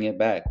bring it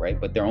back, right?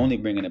 But they're only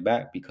bringing it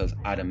back because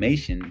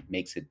automation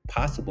makes it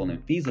possible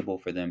and feasible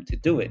for them to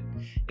do it.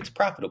 It's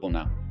profitable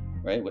now,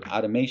 right? With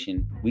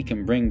automation, we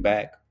can bring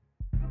back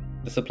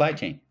the supply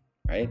chain,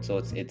 right? So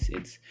it's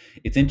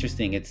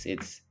interesting.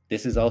 It's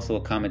this is also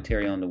a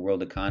commentary on the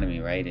world economy,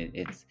 right?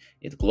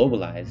 It's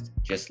globalized,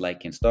 just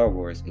like in Star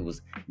Wars, it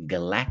was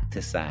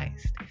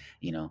galacticized.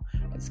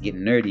 It's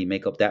getting nerdy,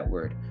 make up that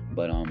word,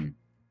 but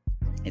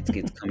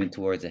it's coming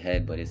towards a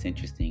head. But it's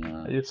interesting.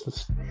 It's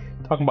just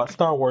talking about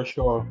Star Wars,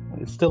 sure.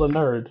 It's still a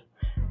nerd.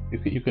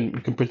 You can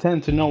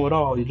pretend to know it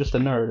all. You're just a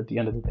nerd at the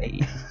end of the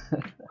day.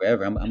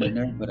 Forever, I'm a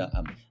nerd, but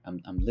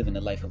I'm living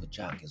the life of a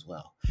jock as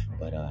well.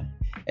 But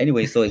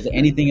anyway, so is there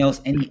anything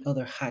else? Any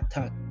other hot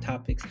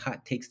topics,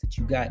 hot takes that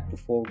you got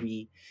before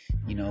we,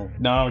 No,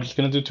 I'm just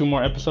gonna do 2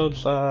 more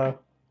episodes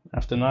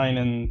after 9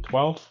 and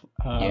 12.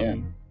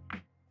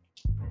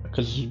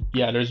 Because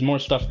there's more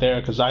stuff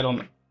there. Because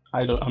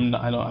I'm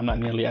not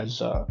nearly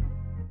as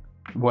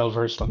well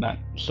versed on that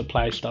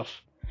supply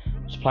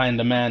and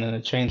demand and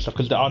the chain stuff.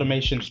 Because the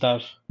automation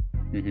stuff,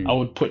 I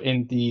would put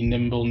in the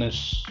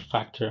nimbleness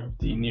factor,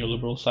 the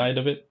neoliberal side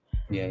of it.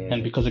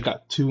 And because it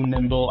got too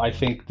nimble, I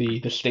think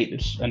the state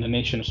and the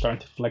nation is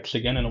starting to flex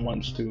again, and it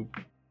wants to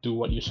do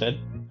what you said,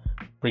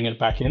 bring it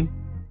back in.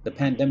 The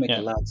pandemic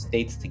allowed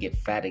states to get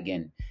fat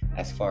again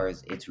as far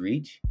as its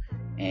reach,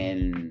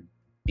 and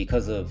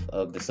because of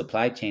the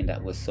supply chain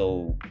that was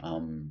so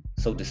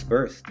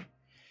dispersed,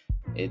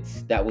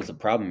 that was a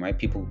problem, right?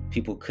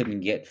 People couldn't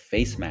get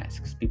face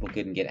masks, people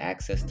couldn't get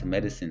access to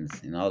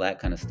medicines and all that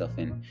kind of stuff,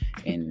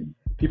 and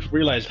people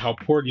realized how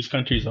poor these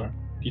countries are,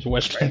 these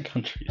Western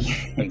countries.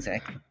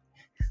 Exactly.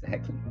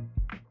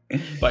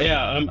 But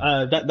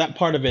that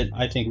part of it,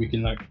 I think we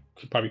can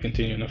probably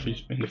continue in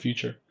the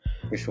future.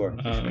 For sure.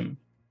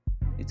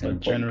 But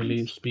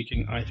generally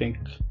speaking, I think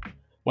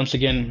once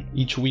again,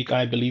 each week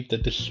I believe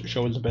that this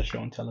show is the best show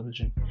on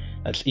television.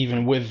 That's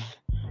even with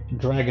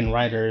dragon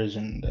riders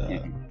and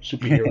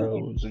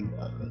superheroes and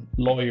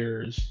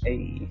lawyers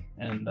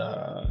and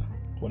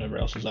whatever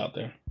else is out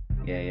there.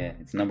 Yeah,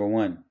 it's number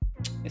one.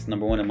 It's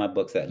number one in my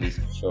books, at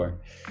least, for sure.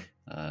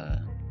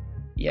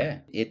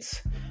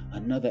 It's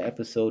another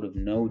episode of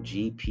No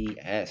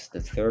GPS,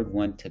 the third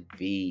one to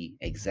be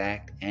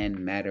exact and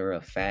matter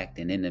of fact.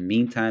 And in the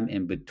meantime,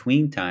 in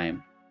between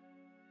time,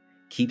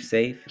 keep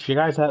safe. If you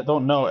guys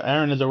don't know,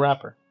 Aaron is a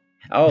rapper.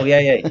 Oh,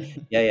 yeah.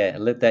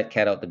 Let that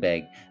cat out the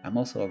bag. I'm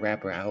also a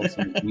rapper. I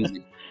also make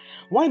music.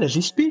 Why does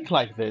he speak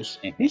like this?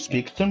 He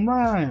speaks in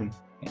rhyme.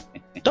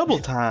 Double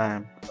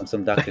time. On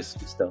some Dr.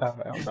 Seuss stuff.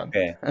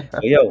 Okay.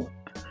 Yo,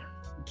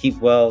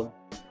 keep well.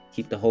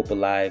 Keep the hope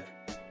alive.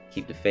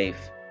 Keep the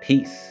faith.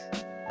 Peace.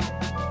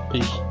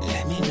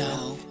 Let me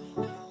know.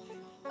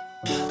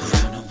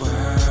 Around the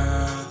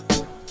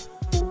world,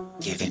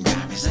 giving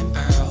diamonds and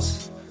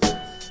pearls.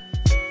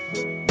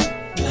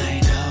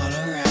 Flying all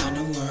around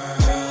the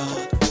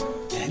world.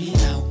 Let me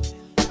know.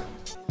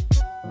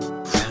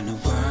 Around the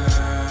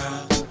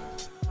world,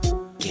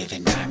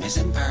 giving diamonds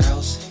and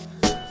pearls.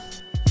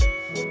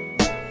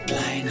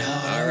 Flying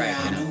all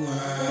around the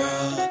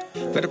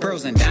world. For the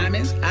pearls and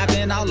diamonds, I've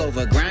been all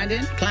over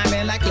grinding,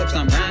 climbing like clips,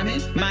 I'm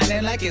rhyming,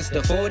 mining like it's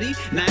the 40,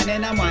 9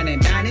 and I'm whining,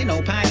 dining,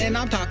 opining,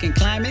 I'm talking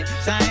climate,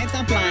 science,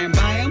 I'm flying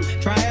by 'em,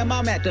 try 'em,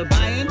 I'm at the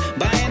buying,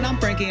 I'm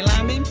Frankie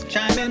Lyman,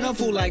 chiming a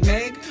fool like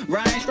Meg,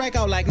 Ryan strike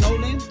out like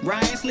Nolan,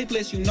 Ryan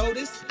sleepless, you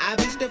notice, I've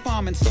been stiff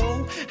arm and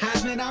soul,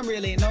 Heisman, I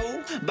really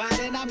know,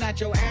 Biden, I'm not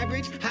your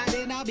average,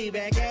 hiding, I'll be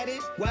back at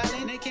it, while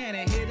in the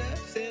cannon hitter,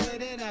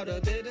 sealing it out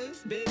of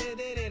bitters, bitter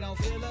that they don't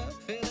feel up,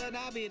 feeling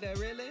I'll be the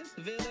realest,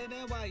 villain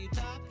and while you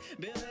top,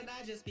 billing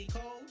I just be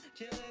cold,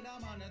 chilling,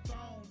 I'm on the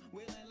throne.